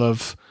capable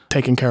of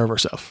taking care of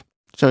herself.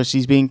 So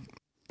she's being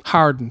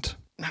hardened.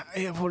 What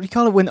do you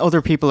call it when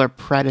other people are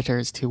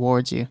predators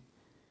towards you?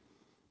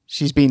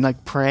 She's been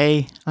like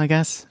prey, I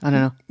guess. I don't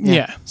know.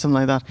 Yeah. Something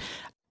like that.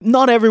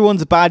 Not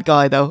everyone's a bad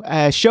guy, though.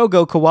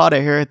 Shogo Kawada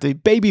here, the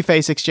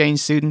babyface exchange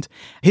student.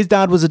 His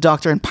dad was a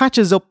doctor and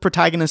patches up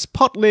protagonist's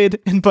pot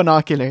lid in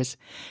binoculars.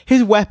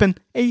 His weapon,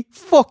 a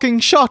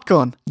fucking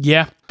shotgun.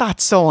 Yeah.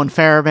 That's so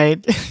unfair,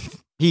 mate.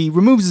 He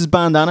removes his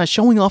bandana,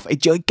 showing off a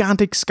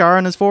gigantic scar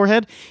on his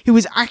forehead. He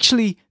was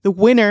actually the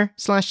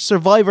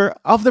winner/survivor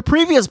of the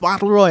previous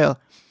Battle Royale,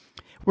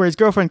 where his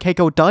girlfriend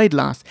Keiko died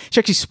last. She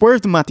actually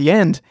swerved him at the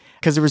end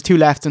because there was 2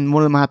 left and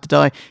one of them had to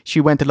die.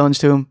 She went to lunge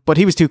to him, but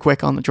he was too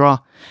quick on the draw.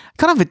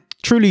 Kind of a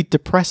truly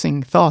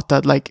depressing thought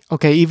that, like,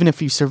 okay, even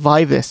if you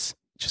survive this,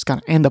 you're just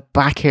gonna end up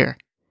back here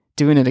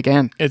doing it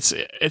again. It's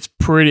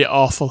pretty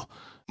awful.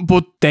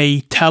 But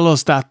they tell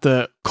us that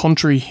the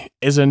country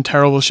is in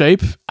terrible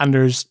shape and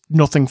there's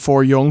nothing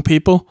for young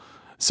people.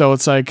 So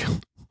it's like,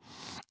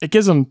 it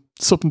gives them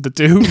something to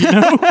do, you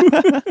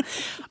know?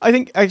 I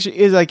think actually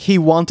it's like he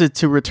wanted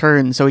to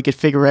return so he could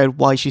figure out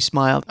why she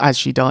smiled as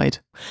she died.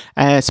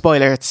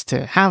 Spoiler, it's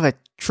to have a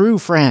true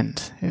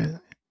friend.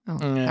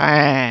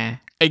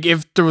 Like,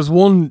 if there was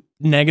one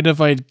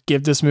negative I'd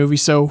give this movie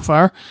so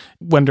far,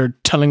 when they're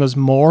telling us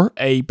more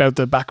about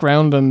the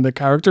background and the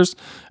characters,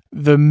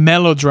 the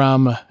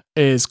melodrama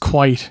is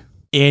quite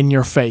in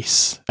your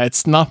face.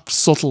 It's not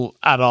subtle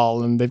at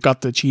all, and they've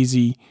got the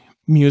cheesy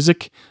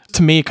music.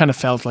 To me, it kind of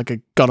felt like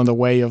it got in the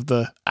way of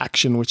the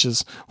action, which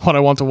is what I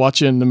want to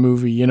watch in the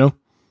movie, you know?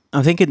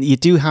 I'm thinking you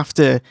do have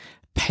to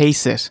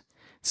pace it.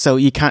 So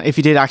you can't, if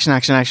you did action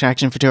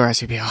for 2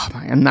 hours, you'd be, oh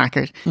man,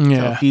 knackered. Yeah.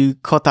 So if you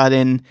cut that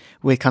in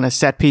with kind of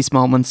set piece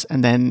moments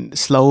and then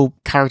slow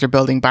character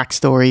building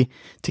backstory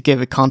to give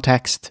it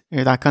context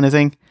or that kind of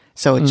thing.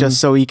 So it just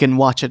so you can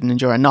watch it and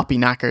enjoy it and not be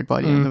knackered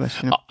by the end of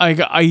it. You know?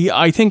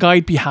 I think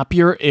I'd be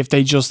happier if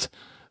they just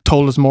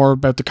told us more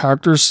about the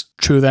characters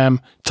through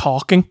them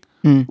talking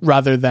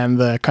rather than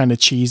the kind of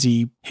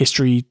cheesy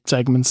history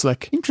segments.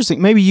 Like,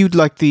 interesting. Maybe you'd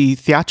like the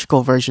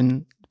theatrical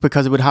version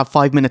because it would have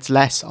 5 minutes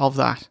less of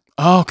that.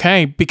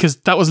 Okay, because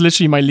that was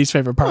literally my least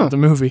favorite part of the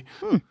movie.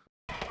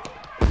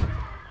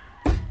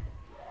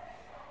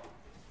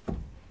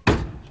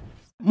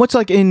 Much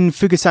like in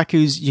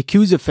Fukasaku's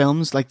Yakuza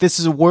films, like this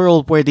is a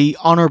world where the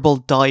honourable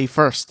die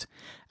first.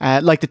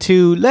 Like the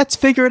two, let's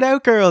figure it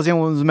out, girls. You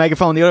know, one was a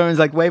megaphone, the other one's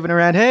like waving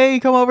around, hey,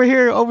 come over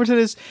here, over to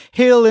this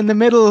hill in the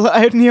middle,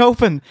 out in the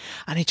open.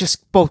 And they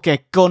just both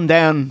get gunned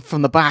down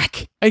from the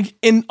back. Like,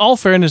 in all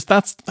fairness,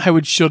 that's how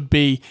it should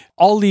be.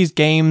 All these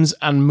games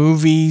and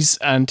movies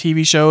and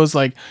TV shows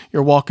like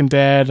Your Walking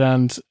Dead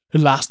and The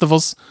Last of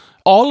Us,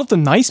 all of the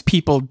nice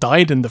people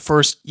died in the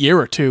first year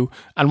or two.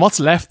 And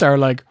what's left are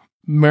like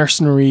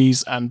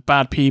mercenaries and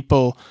bad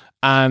people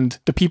and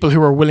the people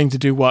who are willing to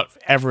do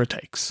whatever it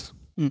takes.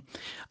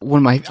 One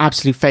of my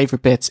absolute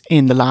favourite bits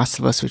in The Last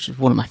of Us, which is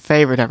one of my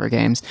favourite ever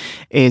games,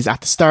 is at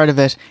the start of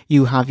it,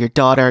 you have your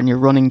daughter and you're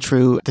running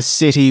through the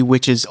city,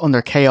 which is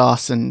under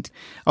chaos, and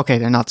okay,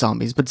 they're not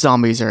zombies, but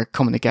zombies are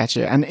coming to get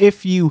you. And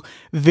if you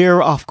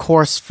veer off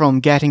course from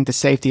getting to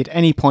safety at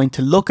any point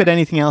to look at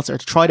anything else or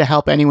to try to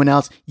help anyone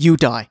else, you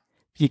die.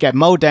 You get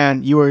mowed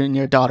down, you and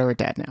your daughter are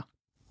dead now.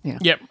 You know,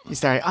 Yep. You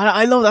start.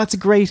 I love that's a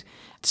great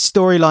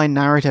storyline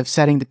narrative,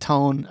 setting the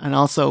tone, and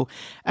also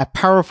a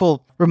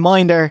powerful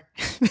reminder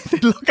to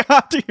look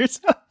after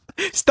yourself.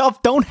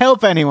 Stop, don't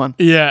help anyone.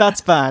 Yeah.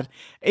 That's bad.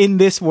 In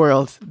this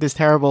world, this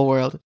terrible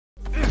world.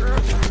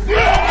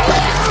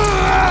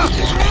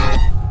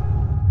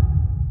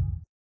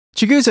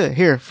 Chigusa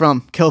here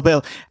from Kill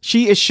Bill.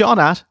 She is shot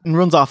at and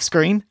runs off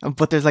screen,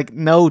 but there's like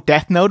no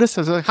death notice.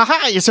 I was like,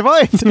 haha, you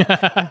survived.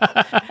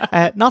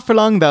 Not for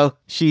long though.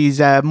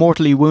 She's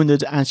mortally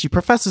wounded and she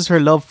professes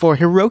her love for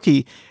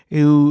Hiroki,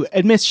 who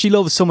admits she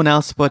loves someone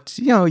else, but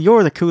you know,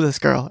 you're the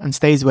coolest girl, and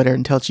stays with her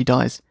until she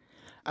dies.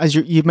 As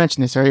you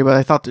mentioned this earlier, but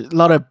I thought a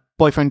lot of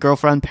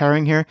boyfriend-girlfriend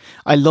pairing here.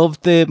 I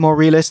love the more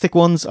realistic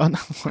ones. Oh,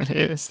 not more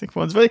realistic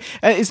ones, but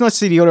it's nice to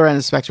see the other end of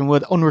the spectrum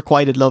with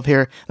unrequited love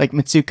here. Like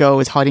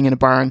Mitsuko is hiding in a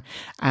barn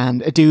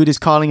and a dude is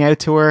calling out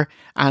to her,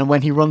 and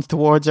when he runs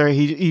towards her,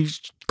 he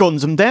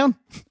guns him down.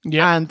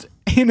 Yeah. And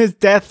in his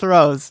death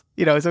throes,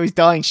 you know, so he's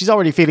dying. She's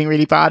already feeling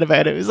really bad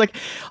about it. It was like,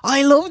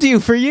 I loved you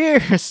for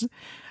years.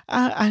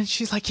 And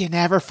she's like, you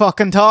never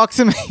fucking talk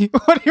to me.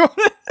 What do you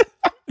want?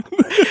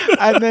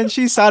 And then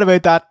she's sad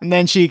about that, and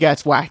then she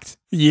gets whacked.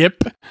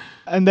 Yep.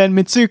 And then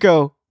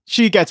Mitsuko,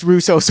 she gets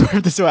Russo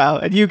swerved as well,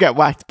 and you get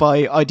whacked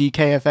by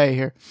IDKFA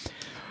here.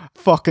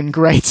 Fucking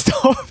great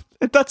stuff.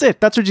 That's it.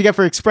 That's what you get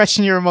for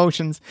expressing your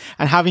emotions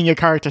and having your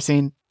character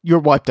scene. You're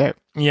wiped out.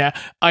 Yeah.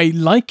 I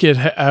like it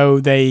how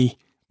they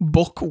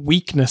book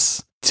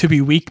weakness to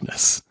be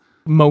weakness.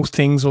 Most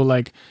things will,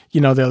 like,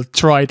 you know, they'll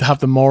try to have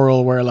the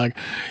moral where like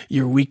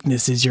your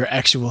weakness is your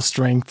actual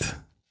strength.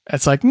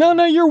 It's like,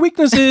 no, your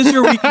weakness is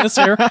your weakness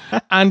here,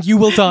 and you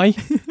will die.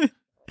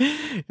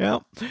 Yeah.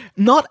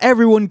 Not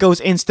everyone goes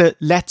insta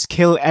let's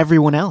kill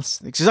everyone else.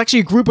 There's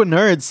actually a group of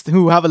nerds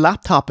who have a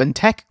laptop and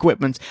tech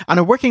equipment and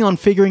are working on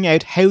figuring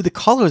out how the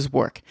collars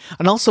work,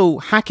 and also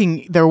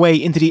hacking their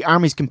way into the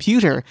army's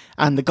computer,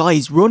 and the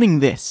guys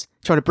running this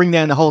try to bring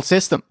down the whole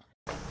system.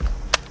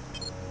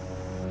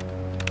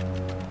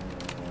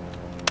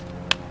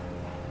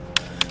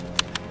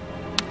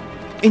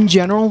 In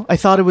general, I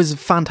thought it was a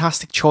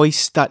fantastic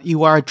choice that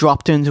you are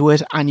dropped into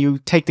it and you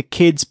take the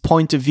kids'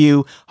 point of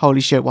view,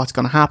 holy shit, what's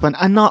going to happen,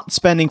 and not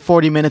spending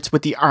 40 minutes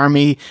with the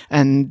army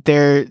and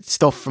their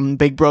stuff from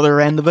Big Brother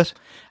end of it.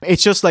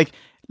 It's just like,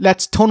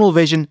 let's tunnel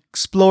vision,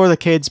 explore the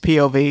kids'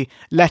 POV,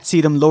 let's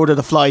see them Lord of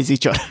the Flies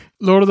each other.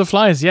 Lord of the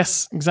Flies,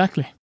 yes,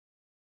 exactly.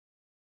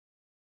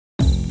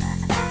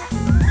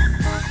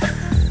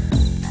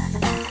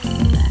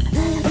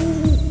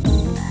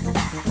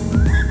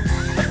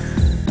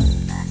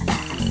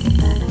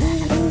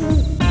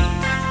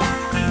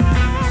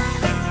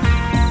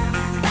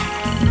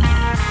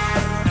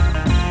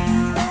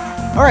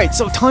 Alright,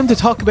 so time to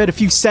talk about a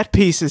few set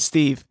pieces,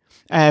 Steve.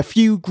 A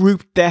few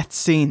group death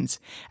scenes,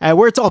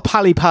 where it's all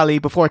pally-pally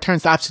before it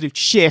turns to absolute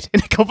shit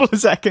in a couple of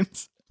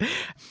seconds.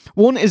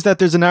 One is that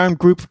there's an armed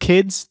group of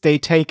kids. They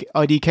take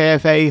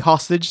IDKFA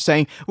hostage,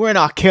 saying, we're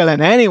not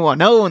killing anyone.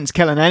 No one's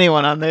killing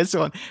anyone on this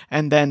one.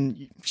 And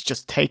then she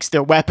just takes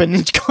their weapon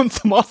and guns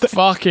them all.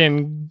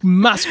 Fucking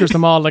massacres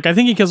them all. Like, I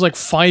think he kills like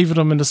 5 of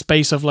them in the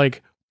space of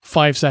like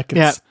 5 seconds.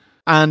 Yeah.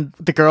 And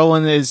the girl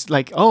one is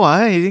like,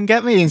 oh, he didn't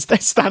get me. And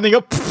starts standing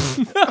up.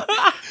 Play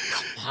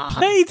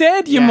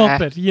dead, you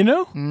muppet, you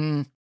know?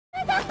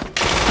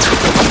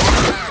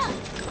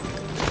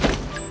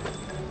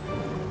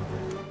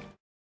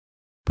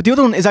 But the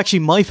other one is actually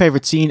my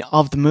favourite scene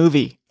of the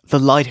movie, the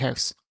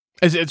lighthouse.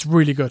 It's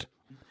really good.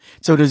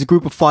 So there's a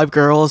group of 5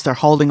 girls, they're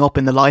holding up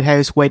in the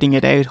lighthouse, waiting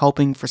it out,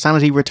 hoping for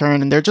sanity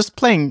return, and they're just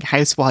playing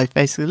housewife,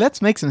 basically.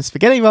 Let's make some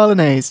spaghetti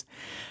bolognese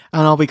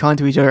and all be kind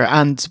to each other.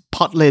 And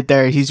Potlid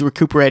there, he's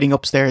recuperating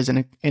upstairs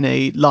in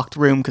a locked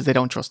room because they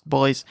don't trust the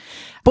boys.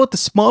 But the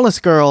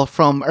smallest girl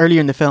from earlier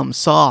in the film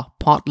saw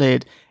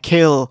Potlid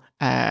kill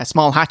a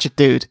small hatchet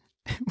dude.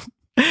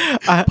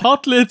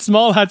 Pot lid,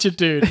 small hatchet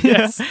dude.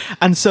 Yes.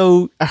 And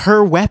so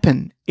her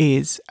weapon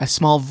is a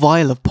small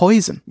vial of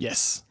poison.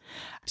 Yes.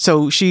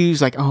 So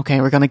she's like, okay,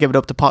 we're going to give it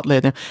up to pot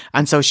lid now.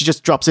 And so she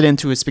just drops it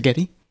into a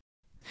spaghetti.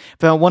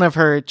 But one of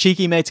her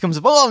cheeky mates comes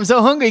up, oh, I'm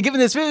so hungry, give me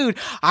this food.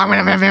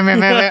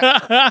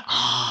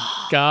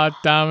 God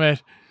damn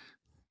it.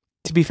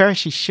 To be fair,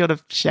 she should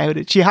have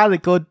shouted. She had a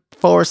good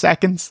 4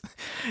 seconds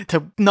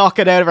to knock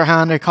it out of her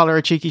hand or call her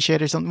a cheeky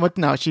shit or something. But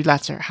no, she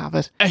lets her have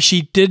it.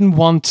 She didn't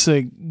want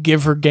to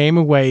give her game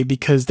away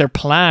because their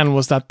plan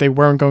was that they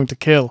weren't going to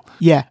kill.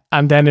 Yeah.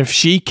 And then if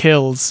she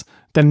kills,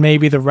 then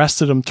maybe the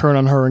rest of them turn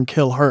on her and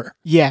kill her.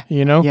 Yeah.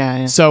 You know?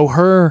 Yeah. So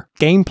her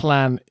game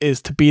plan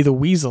is to be the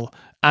weasel.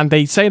 And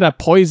they say that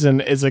poison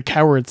is a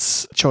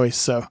coward's choice,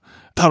 so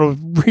thought it was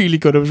really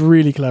good. It was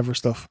really clever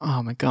stuff.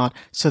 Oh my God.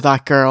 So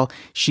that girl,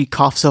 she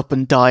coughs up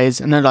and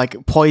dies, and they're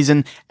like,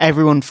 poison.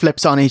 Everyone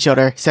flips on each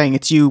other saying,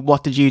 it's you.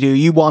 What did you do?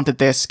 You wanted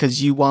this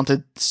because you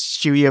wanted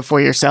Shuya for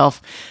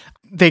yourself.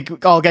 They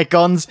all get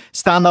guns,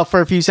 stand up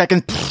for a few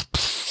seconds,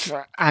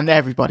 and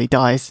everybody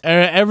dies.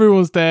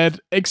 Everyone's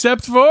dead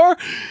except for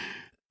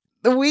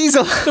the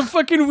weasel. The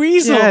fucking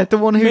weasel. Yeah, the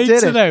one who makes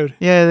did it out.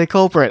 Yeah, the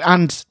culprit.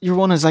 And your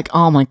one is like,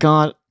 oh my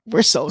God,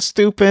 we're so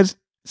stupid.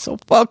 So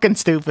fucking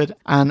stupid.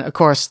 And of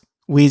course,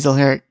 Weasel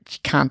here, she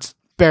can't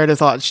bear the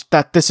thought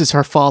that this is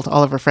her fault.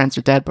 All of her friends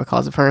are dead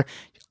because of her.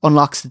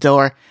 Unlocks the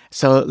door,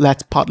 so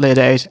lets Pot Lid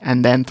out,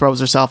 and then throws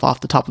herself off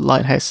the top of the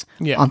lighthouse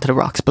onto the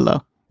rocks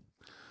below.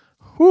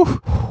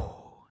 Whew.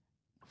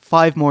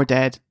 5 more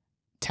dead,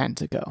 10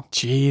 to go.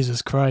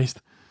 Jesus Christ.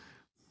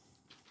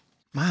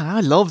 Man, I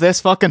love this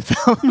fucking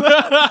film.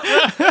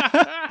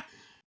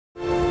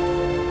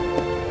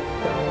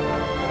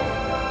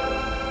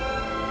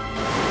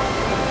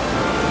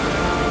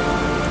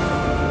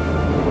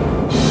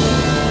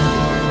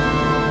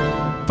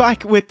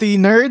 Back with the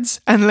nerds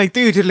and like,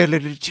 dude.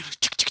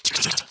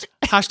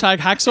 Hashtag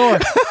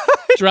Hacksaw.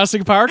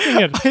 Jurassic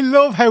Parking it. I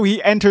love how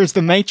he enters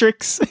the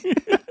Matrix.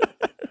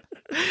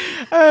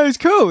 It's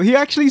cool. He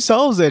actually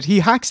solves it.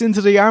 He hacks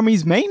into the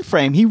army's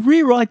mainframe. He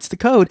rewrites the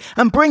code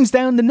and brings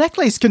down the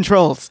necklace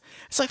controls.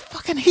 It's like,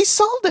 fucking, he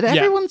solved it.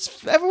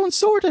 Everyone's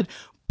sorted.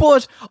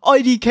 But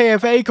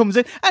IDKFA comes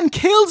in and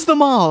kills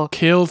them all.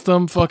 Kills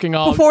them fucking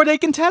all. Before they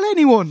can tell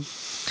anyone.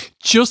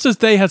 Just as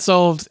they had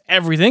solved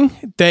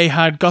everything, they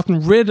had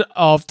gotten rid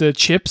of the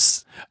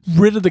chips,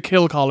 rid of the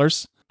kill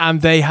collars,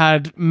 and they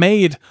had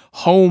made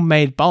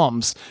homemade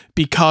bombs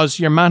because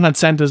your man had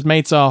sent his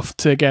mates off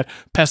to get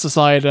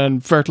pesticide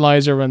and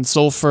fertilizer and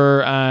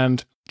sulfur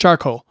and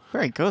charcoal.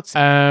 Very good.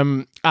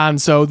 And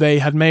so they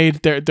had made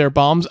their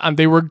bombs, and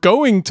they were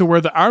going to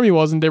where the army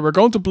was, and they were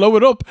going to blow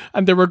it up,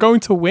 and they were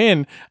going to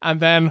win. And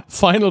then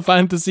Final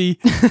Fantasy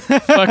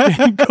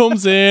fucking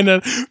comes in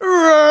and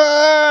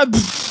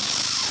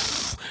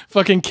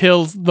fucking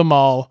kills them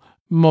all.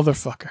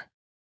 Motherfucker.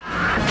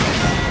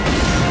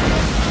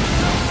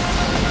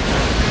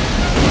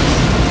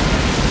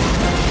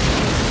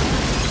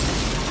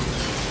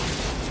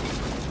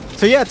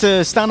 So yeah, it's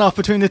a standoff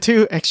between the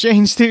two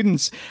exchange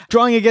students.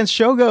 Drawing against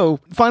Shogo,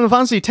 Final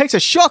Fantasy takes a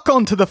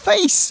shotgun to the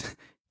face.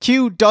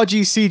 Cue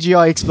dodgy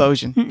CGI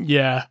explosion.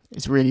 Yeah.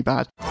 It's really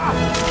bad.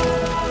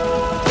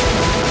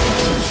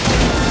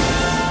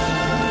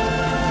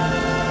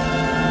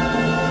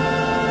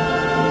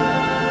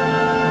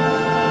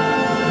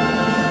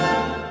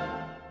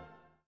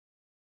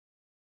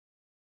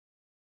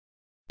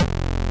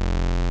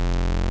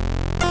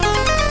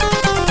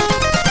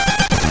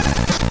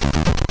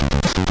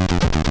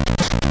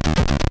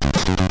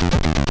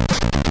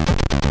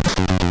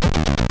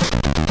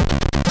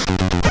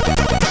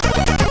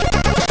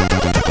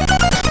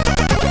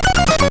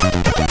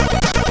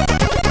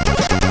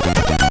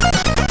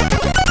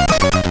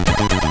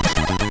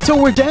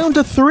 So we're down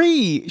to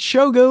 3.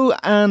 Shogo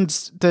and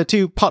the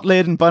 2 Pot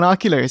Lid and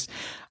Binoculars.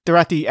 They're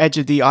at the edge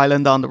of the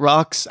island on the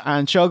rocks,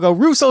 and Shogo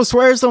Russo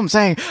swears them,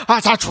 saying,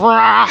 "That's a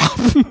trap!"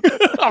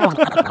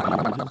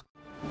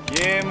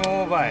 Game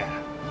over.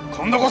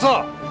 今度こ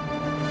そ.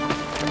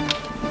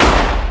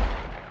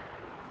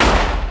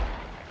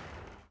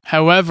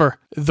 However,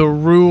 the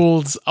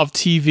rules of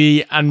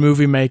TV and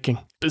movie making,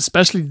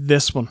 especially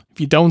this one, if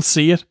you don't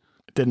see it,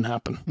 it didn't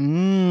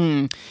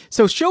happen.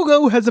 So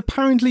Shogo has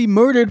apparently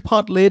murdered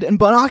Pot Lid and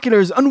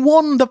Binoculars and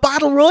won the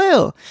Battle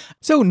Royale.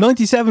 So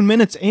 97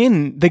 minutes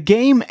in, the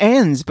game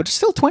ends, but there's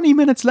still 20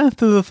 minutes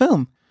left of the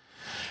film.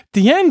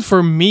 The end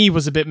for me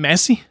was a bit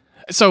messy.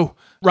 So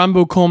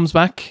Rambo comes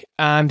back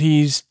and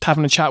he's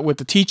having a chat with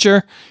the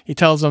teacher. He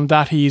tells him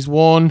that he's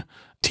won.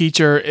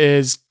 Teacher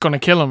is going to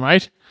kill him,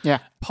 right? Yeah.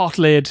 Pot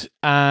Lid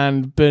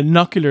and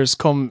Binoculars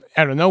come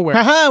out of nowhere.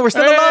 Haha, we're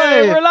still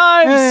alive! We're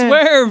alive! Hey.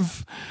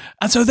 Swerve!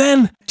 And so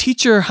then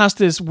teacher has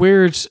this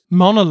weird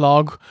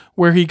monologue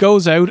where he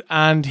goes out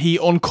and he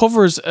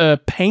uncovers a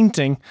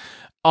painting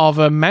of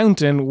a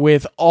mountain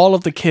with all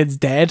of the kids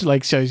dead.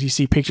 Like, so you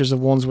see pictures of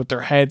ones with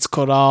their heads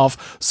cut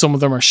off. Some of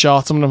them are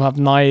shot. Some of them have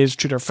knives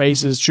through their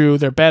faces, through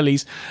their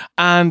bellies.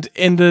 And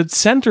in the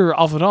center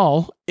of it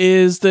all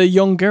is the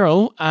young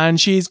girl, and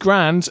she's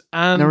grand.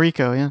 And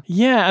Noriko, yeah.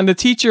 Yeah, and the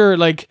teacher,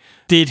 like,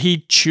 did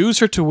he choose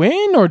her to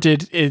win, or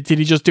did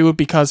he just do it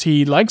because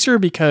he likes her,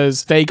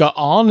 because they got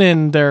on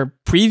in their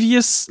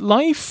previous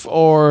life,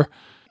 or...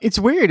 It's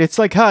weird. It's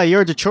like,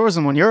 you're the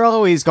chosen one. You're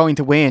always going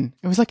to win.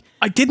 It was like...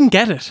 I didn't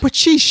get it. But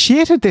she's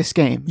shit at this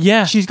game.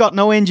 Yeah. She's got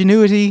no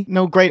ingenuity,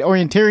 no great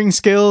orienteering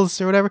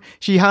skills or whatever.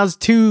 She has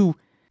 2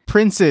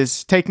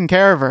 princes taking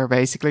care of her,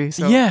 basically.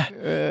 So,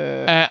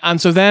 yeah.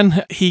 And so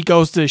then he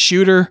goes to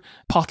shoot her.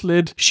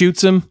 Potlid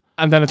shoots him.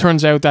 And then it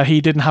turns out that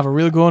he didn't have a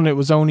real gun. It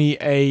was only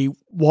a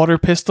water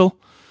pistol.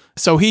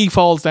 So he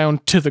falls down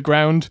to the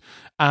ground.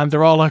 And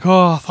they're all like,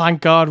 oh,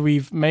 thank God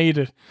we've made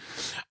it.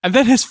 And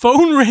then his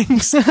phone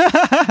rings.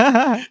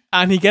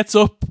 And he gets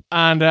up,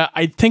 and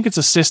I think it's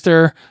a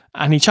sister,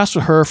 and he chats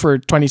with her for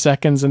 20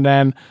 seconds. And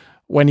then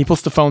when he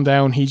puts the phone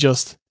down, he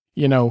just,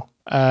 he just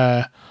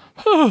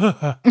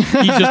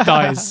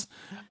dies.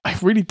 I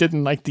really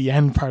didn't like the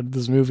end part of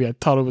this movie. I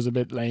thought it was a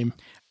bit lame.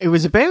 It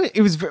was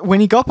when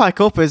he got back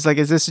up, it's like,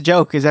 is this a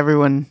joke? Is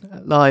everyone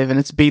alive? And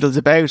it's Beatles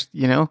about,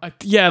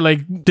 Yeah,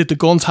 like, did the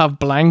guns have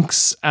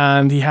blanks?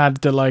 And he had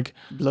the, like...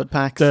 blood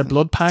packs. The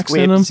blood packs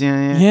squibs, in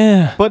them.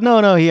 Yeah. But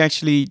no, he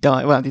actually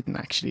died. Well, he didn't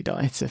actually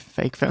die. It's a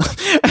fake film.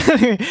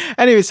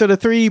 Anyway, so the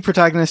 3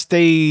 protagonists,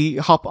 they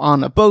hop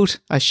on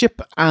a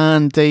ship,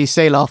 and they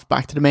sail off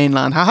back to the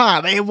mainland.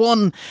 Haha, they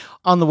won!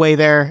 On the way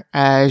there,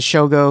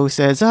 Shogo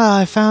says,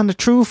 I found a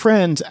true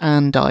friend,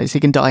 and dies. He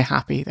can die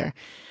happy there.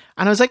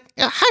 And I was like,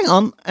 hang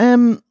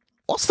on,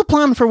 what's the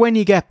plan for when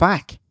you get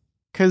back?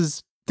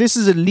 Because this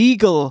is a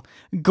legal,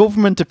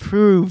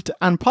 government-approved,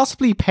 and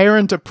possibly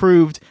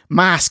parent-approved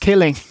mass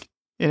killing,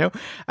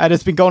 and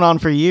it's been going on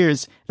for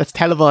years. That's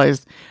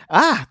televised.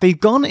 They've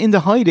gone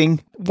into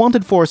hiding,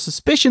 wanted for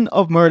suspicion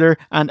of murder,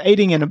 and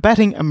aiding and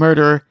abetting a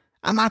murderer,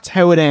 and that's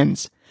how it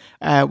ends.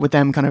 With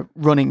them kind of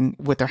running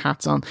with their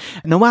hats on.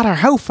 No matter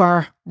how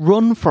far,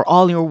 run for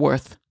all you're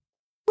worth.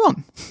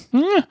 Run.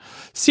 Yeah.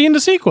 See you in the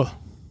sequel.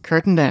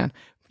 Curtain down.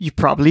 You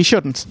probably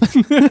shouldn't.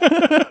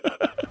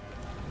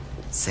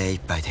 精一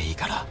杯でいい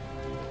から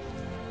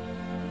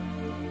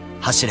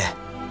走れ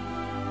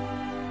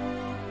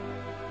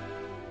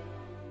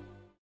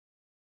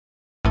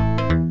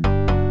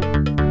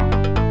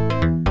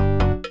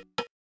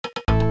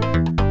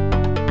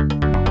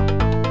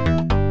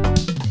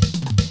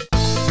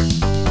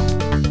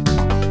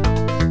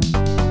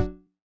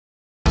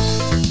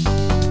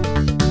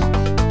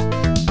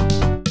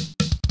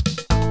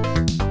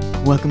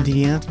Welcome to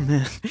the Anthem,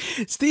 man.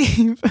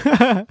 Steve,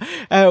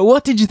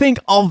 what did you think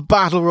of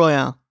Battle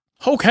Royale?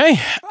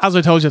 Okay, as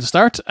I told you at the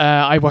start,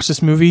 I watched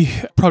this movie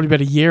probably about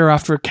a year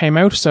after it came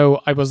out,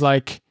 so I was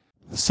like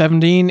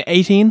 17,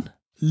 18,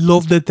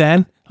 loved it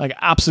then, like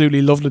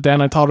absolutely loved it then.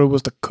 I thought it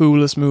was the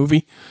coolest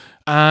movie,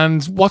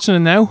 and watching it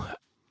now,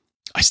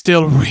 I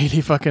still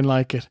really fucking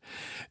like it.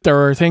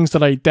 There are things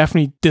that I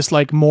definitely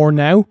dislike more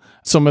now.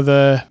 Some of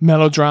the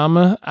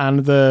melodrama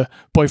and the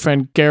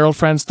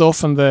boyfriend-girlfriend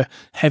stuff and the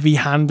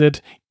heavy-handed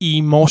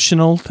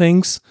emotional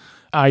things.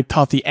 I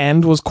thought the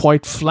end was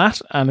quite flat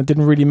and it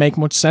didn't really make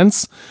much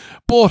sense.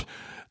 But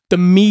the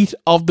meat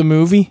of the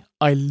movie,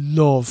 I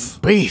love.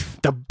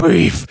 The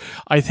beef.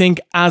 I think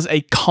as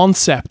a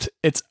concept,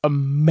 it's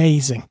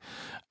amazing.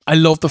 I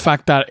love the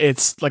fact that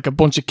it's like a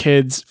bunch of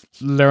kids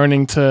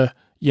learning to,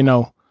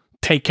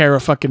 take care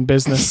of fucking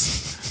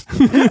business.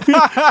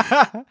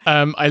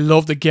 I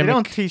love the gimmick. They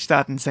don't teach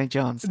that in St.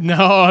 John's.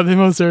 No, they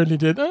most certainly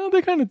did. Oh,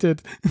 they kind of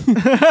did.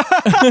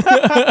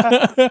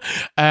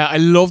 I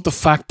love the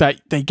fact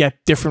that they get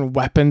different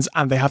weapons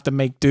and they have to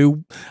make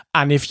do.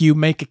 And if you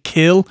make a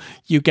kill,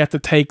 you get to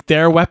take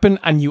their weapon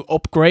and you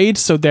upgrade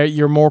so that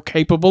you're more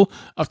capable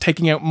of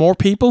taking out more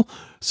people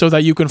so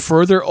that you can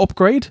further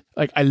upgrade.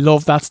 Like, I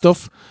love that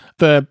stuff.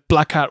 The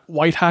black hat,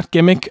 white hat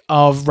gimmick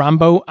of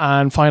Rambo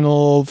and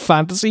Final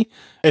Fantasy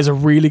is a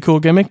really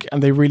cool gimmick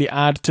and they really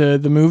add to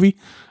the movie.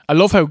 I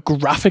love how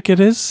graphic it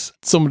is.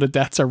 Some of the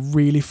deaths are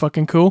really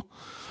fucking cool.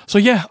 So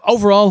yeah,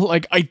 overall,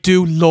 like, I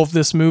do love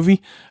this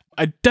movie.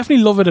 I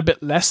definitely love it a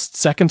bit less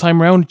second time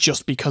around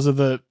just because of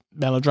the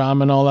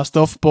melodrama and all that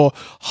stuff, but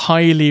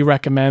highly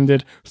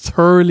recommended.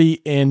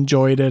 Thoroughly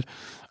enjoyed it.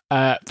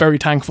 Very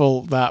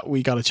thankful that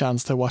we got a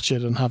chance to watch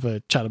it and have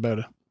a chat about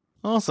it.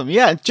 Awesome.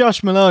 Yeah,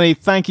 Josh Maloney,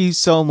 thank you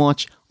so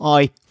much.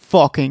 I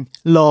fucking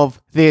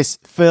love this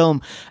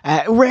film.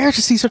 Rare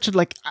to see such an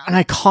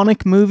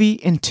iconic movie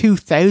in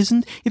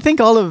 2000. You'd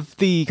think all of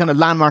the kind of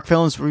landmark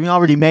films were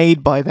already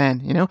made by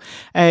then,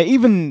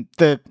 even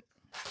the...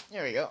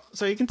 There we go.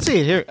 So you can see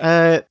it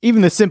here.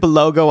 Even the simple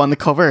logo on the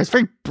cover is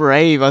very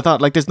brave. I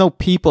thought, there's no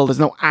people, there's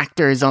no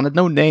actors on it,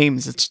 no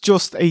names. It's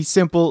just a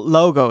simple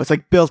logo. It's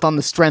built on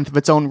the strength of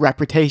its own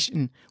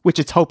reputation, which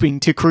it's hoping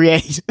to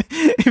create.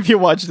 if you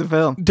watch the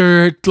film.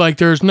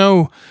 There's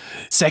no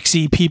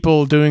sexy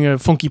people doing a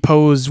funky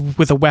pose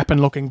with a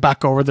weapon looking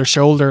back over their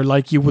shoulder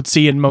like you would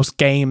see in most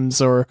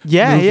games or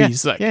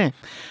movies.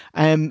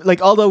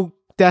 Although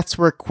deaths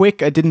were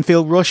quick, I didn't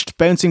feel rushed,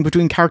 bouncing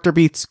between character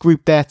beats,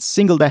 group deaths,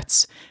 single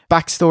deaths,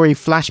 backstory,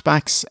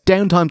 flashbacks,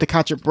 downtime to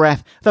catch your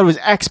breath. That was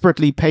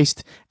expertly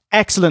paced,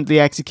 excellently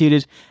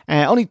executed.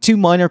 Only two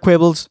minor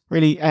quibbles,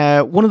 really.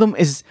 One of them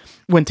is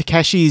when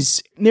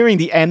Takeshi's nearing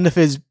the end of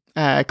his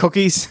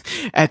cookies.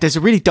 There's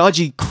a really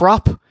dodgy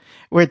crop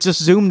where it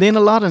just zoomed in a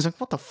lot, and it's like,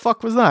 what the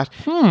fuck was that?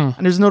 And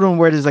there's another one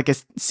where there's like a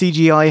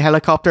CGI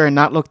helicopter, and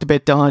that looked a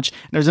bit dodgy.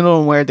 And there's another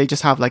one where they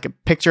just have like a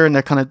picture, and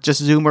they're kind of just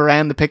zoom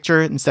around the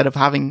picture instead of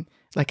having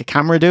like a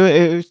camera do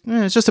it.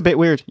 It's just a bit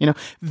weird, you know.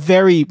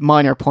 Very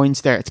minor points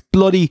there. It's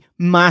bloody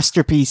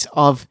masterpiece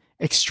of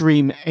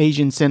extreme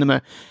Asian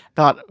cinema.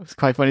 Thought it was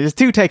quite funny. There's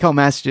two take-home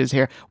messages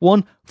here.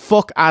 One,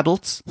 fuck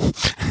adults.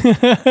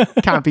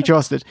 Can't be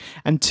trusted.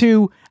 And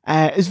two,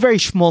 it's very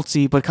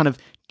schmaltzy, but kind of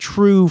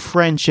true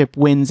friendship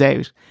wins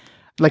out.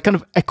 Like kind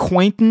of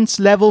acquaintance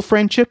level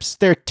friendships,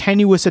 they're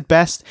tenuous at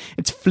best.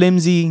 It's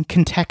flimsy and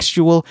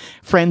contextual.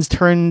 Friends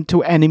turn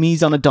to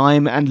enemies on a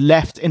dime and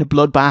left in a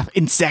bloodbath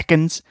in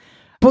seconds.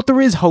 But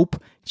there is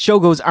hope.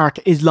 Shogo's arc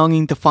is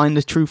longing to find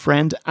a true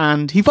friend,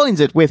 and he finds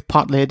it with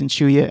Potlid and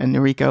Shuya and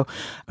Noriko,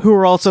 who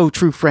are also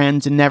true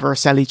friends and never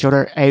sell each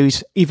other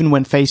out, even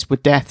when faced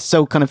with death.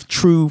 So kind of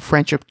true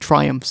friendship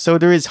triumphs. So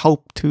there is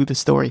hope to the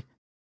story.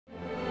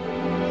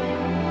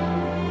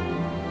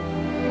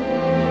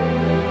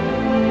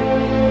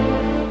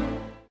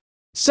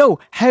 So,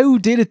 how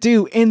did it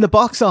do in the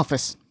box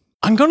office?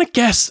 I'm going to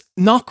guess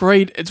not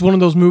great. It's one of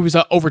those movies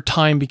that over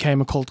time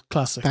became a cult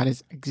classic. That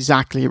is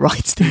exactly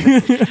right,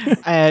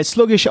 Stephen.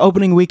 Sluggish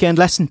opening weekend,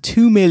 less than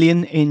 2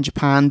 million in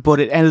Japan, but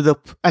it ended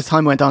up, as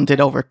time went on,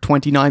 did over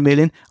 29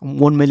 million and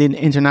 1 million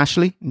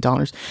internationally in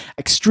dollars.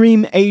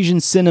 Extreme Asian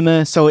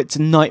cinema, so it's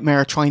a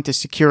nightmare trying to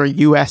secure a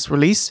US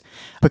release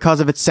because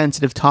of its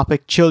sensitive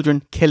topic,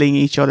 children killing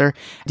each other.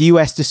 The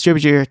US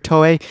distributor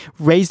Toei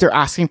raised their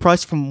asking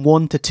price from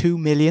 1 to 2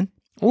 million.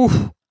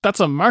 Ooh. That's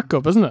a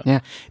markup, isn't it? Yeah.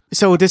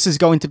 So this is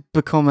going to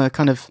become a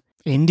kind of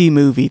indie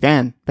movie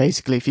then,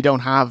 basically, if you don't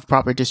have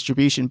proper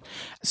distribution.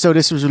 So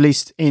this was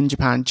released in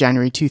Japan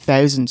January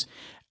 2000.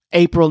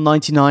 April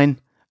 99,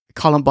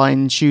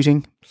 Columbine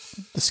shooting,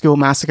 the school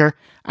massacre.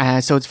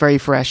 So it's very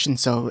fresh, and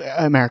so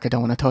America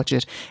don't want to touch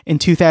it. In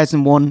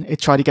 2001, it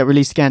tried to get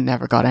released again,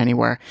 never got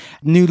anywhere.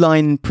 New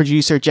Line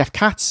producer Jeff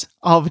Katz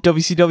of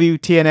WCW,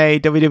 TNA,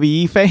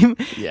 WWE fame,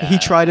 he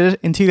tried it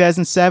in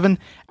 2007.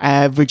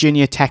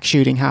 Virginia Tech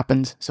shooting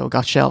happened, so it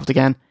got shelved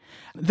again.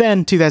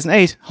 Then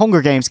 2008,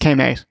 Hunger Games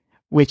came out,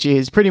 which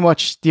is pretty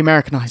much the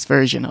Americanized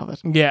version of it.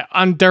 Yeah,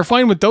 and they're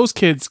fine with those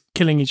kids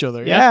killing each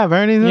other. Yeah,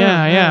 apparently.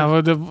 Yeah.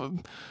 Well,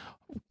 the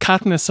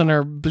Katniss and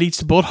her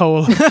bleached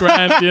butthole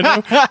grand, you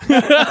know.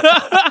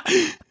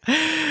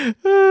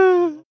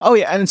 Oh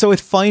yeah, and so it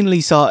finally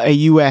saw a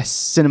US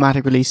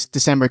cinematic release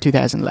December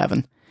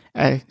 2011.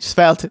 Just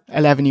felt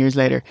 11 years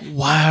later.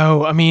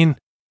 Wow, I mean,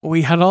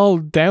 we had all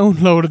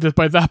downloaded it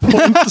by that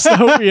point,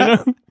 so, you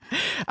know.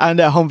 And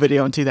a home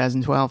video in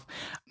 2012.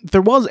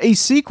 There was a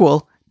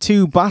sequel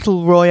to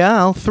Battle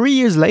Royale 3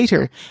 years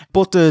later,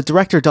 but the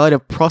director died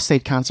of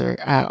prostate cancer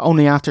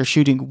only after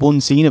shooting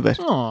one scene of it.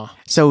 Aww.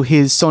 So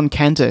his son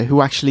Kenta,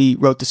 who actually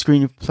wrote the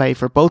screenplay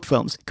for both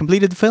films,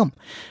 completed the film.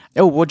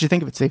 Oh, what do you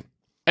think of it, Steve?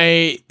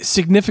 A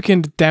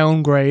significant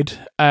downgrade.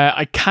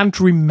 I can't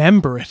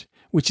remember it,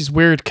 which is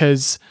weird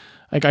because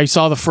like I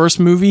saw the first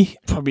movie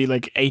probably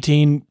like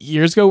 18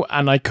 years ago,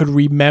 and I could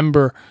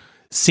remember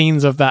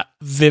scenes of that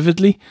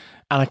vividly,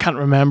 and I can't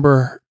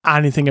remember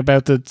anything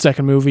about the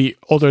second movie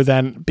other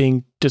than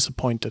being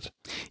disappointed.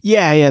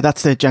 Yeah,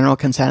 that's the general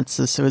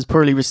consensus. It was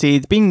poorly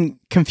received, being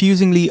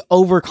confusingly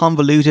over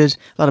convoluted,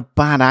 a lot of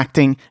bad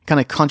acting,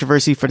 kind of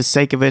controversy for the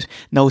sake of it,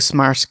 no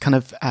smart kind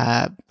of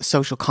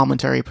social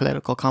commentary,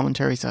 political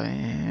commentary, so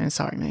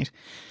sorry mate.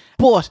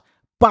 But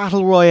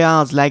Battle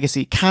Royale's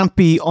legacy can't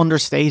be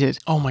understated.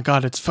 Oh my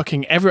god, it's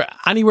fucking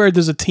anywhere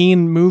there's a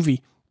teen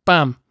movie,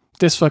 bam,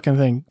 this fucking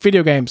thing.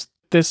 Video games,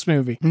 this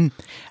movie.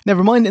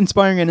 Never mind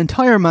inspiring an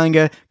entire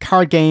manga,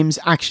 card games,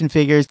 action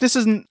figures. This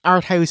is an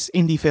art house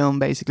indie film,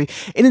 basically.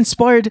 It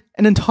inspired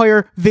an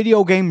entire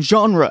video game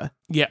genre.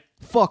 Yeah.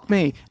 Fuck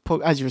me.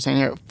 As you were saying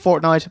here,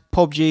 Fortnite,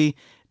 PUBG,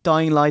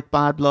 Dying Light,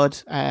 Bad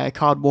Blood,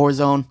 COD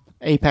Warzone,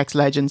 Apex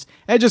Legends.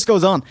 It just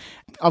goes on.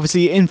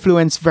 Obviously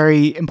influenced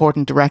very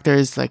important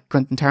directors like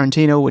Quentin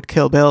Tarantino with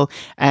Kill Bill.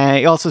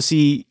 You also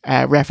see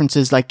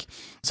references like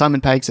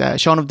Simon Pegg's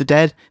Shaun of the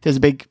Dead. There's a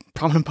big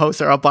prominent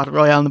poster of Battle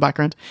Royale in the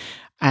background.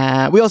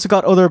 We also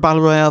got other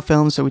Battle Royale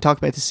films, so we talked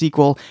about the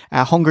sequel,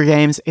 Hunger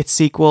Games, its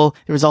sequel.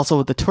 There was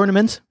also The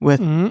Tournament with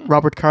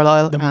Robert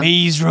Carlyle. The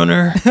Maze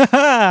Runner.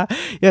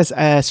 Yes,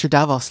 Sir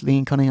Davos,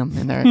 Liam Cunningham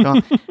in there.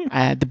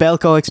 The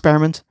Belko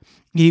Experiment.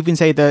 You even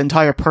say the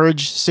entire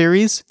Purge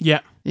series. Yeah.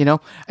 You know,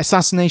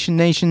 Assassination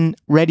Nation,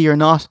 Ready or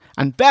Not,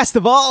 and best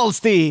of all,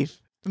 Steve,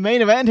 The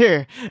main event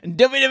here,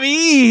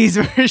 WWE's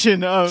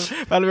version of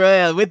Battle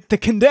Royale with the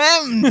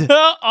Condemned.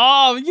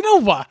 Oh, you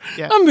know what?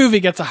 Yeah. That movie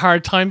gets a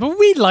hard time, but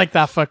we like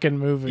that fucking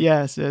movie.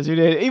 Yes, we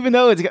did. Even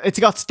though it's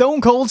got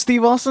Stone Cold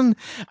Steve Austin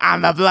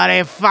and the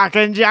bloody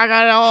fucking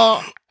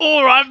Juggernaut.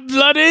 All right,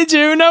 bloody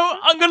Juno,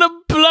 I'm gonna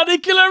bloody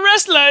kill a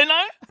wrestler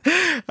now.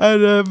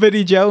 And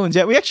Vinnie Jones.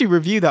 Yeah, we actually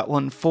reviewed that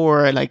one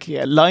for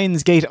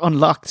Lionsgate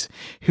Unlocked,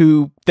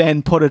 who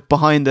then put it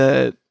behind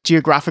the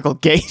geographical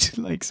gate.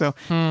 Let's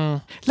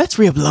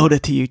re-upload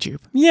it to YouTube.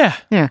 Yeah.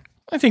 Yeah.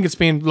 I think it's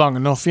been long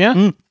enough,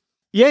 yeah?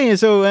 Yeah,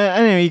 so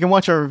anyway, you can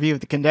watch our review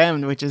of The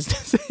Condemned, which is the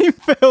same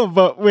film,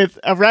 but with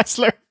a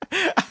wrestler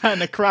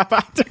and a crap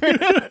actor in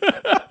it.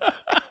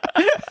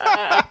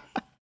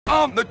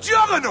 I'm the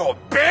Juggernaut,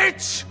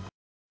 bitch!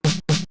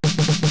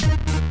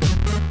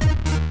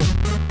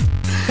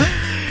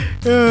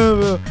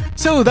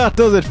 So that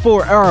does it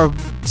for our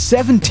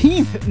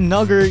 17th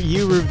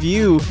NoggerU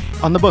review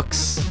on the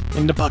books.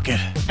 In the bucket.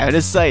 Out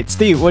of sight.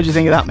 Steve, what did you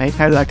think of that, mate?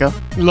 How did that go?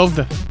 Loved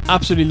it.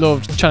 Absolutely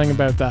loved chatting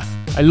about that.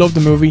 I love the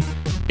movie.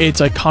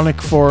 It's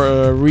iconic for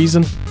a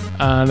reason,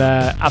 and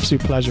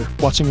absolute pleasure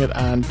watching it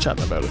and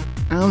chatting about it.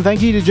 And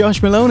thank you to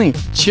Josh Maloney.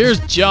 Cheers,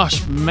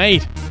 Josh,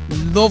 mate.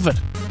 Love it.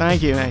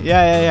 Thank you, mate.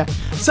 Yeah.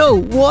 So,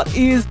 what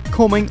is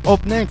coming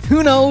up next?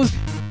 Who knows?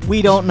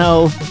 We don't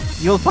know.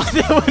 You'll find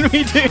out when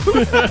we do.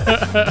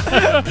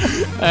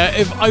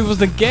 If I was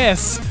to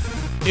guess,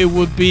 it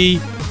would be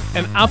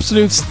an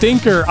absolute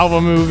stinker of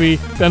a movie,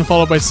 then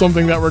followed by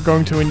something that we're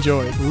going to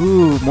enjoy.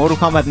 Ooh, Mortal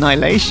Kombat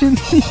Annihilation.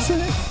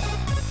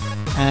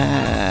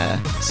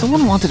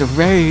 Someone wanted a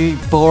very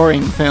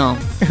boring film.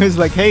 It was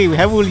like, hey,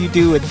 how will you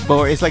do it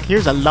boring? It's like,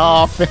 here's a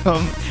law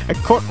film, a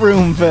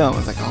courtroom film. I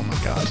was like, oh my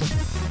god.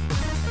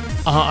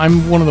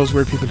 I'm one of those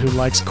weird people who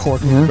likes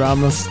courtroom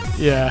dramas.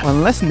 Yeah. Well,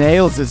 unless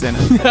Nails is in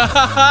it.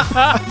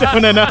 I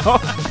don't know.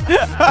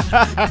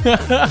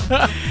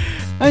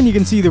 And you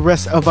can see the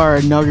rest of our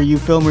NoggerU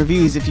film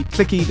reviews if you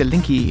clicky the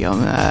linky.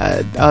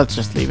 I'll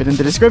just leave it in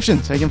the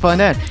description so you can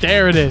find out.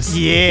 There it is.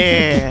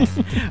 Yeah.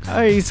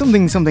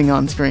 Something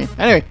on screen.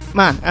 Anyway,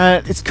 man,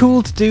 it's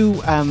cool to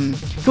do,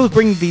 cool to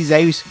bring these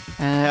out.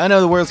 I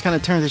know the world's kind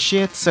of turned to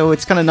shit, so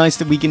it's kind of nice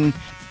that we can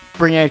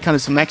bring out kind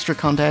of some extra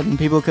content and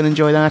people can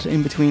enjoy that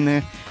in between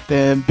the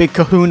big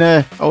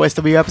kahuna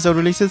OSW episode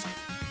releases.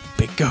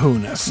 Big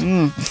kahunas.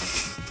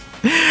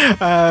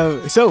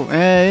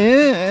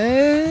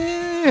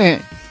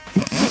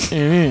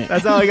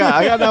 That's all I got.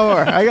 I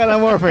got no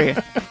more for you.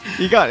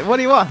 You got it. What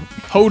do you want?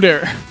 Ho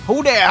there.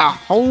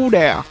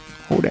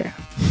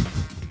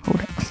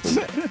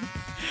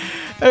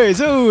 Alright,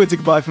 so it's a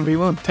goodbye from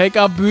V1. Take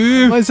a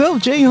boo.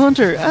 Myself, Jay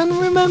Hunter, and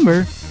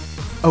remember,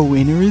 a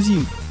winner is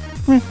you.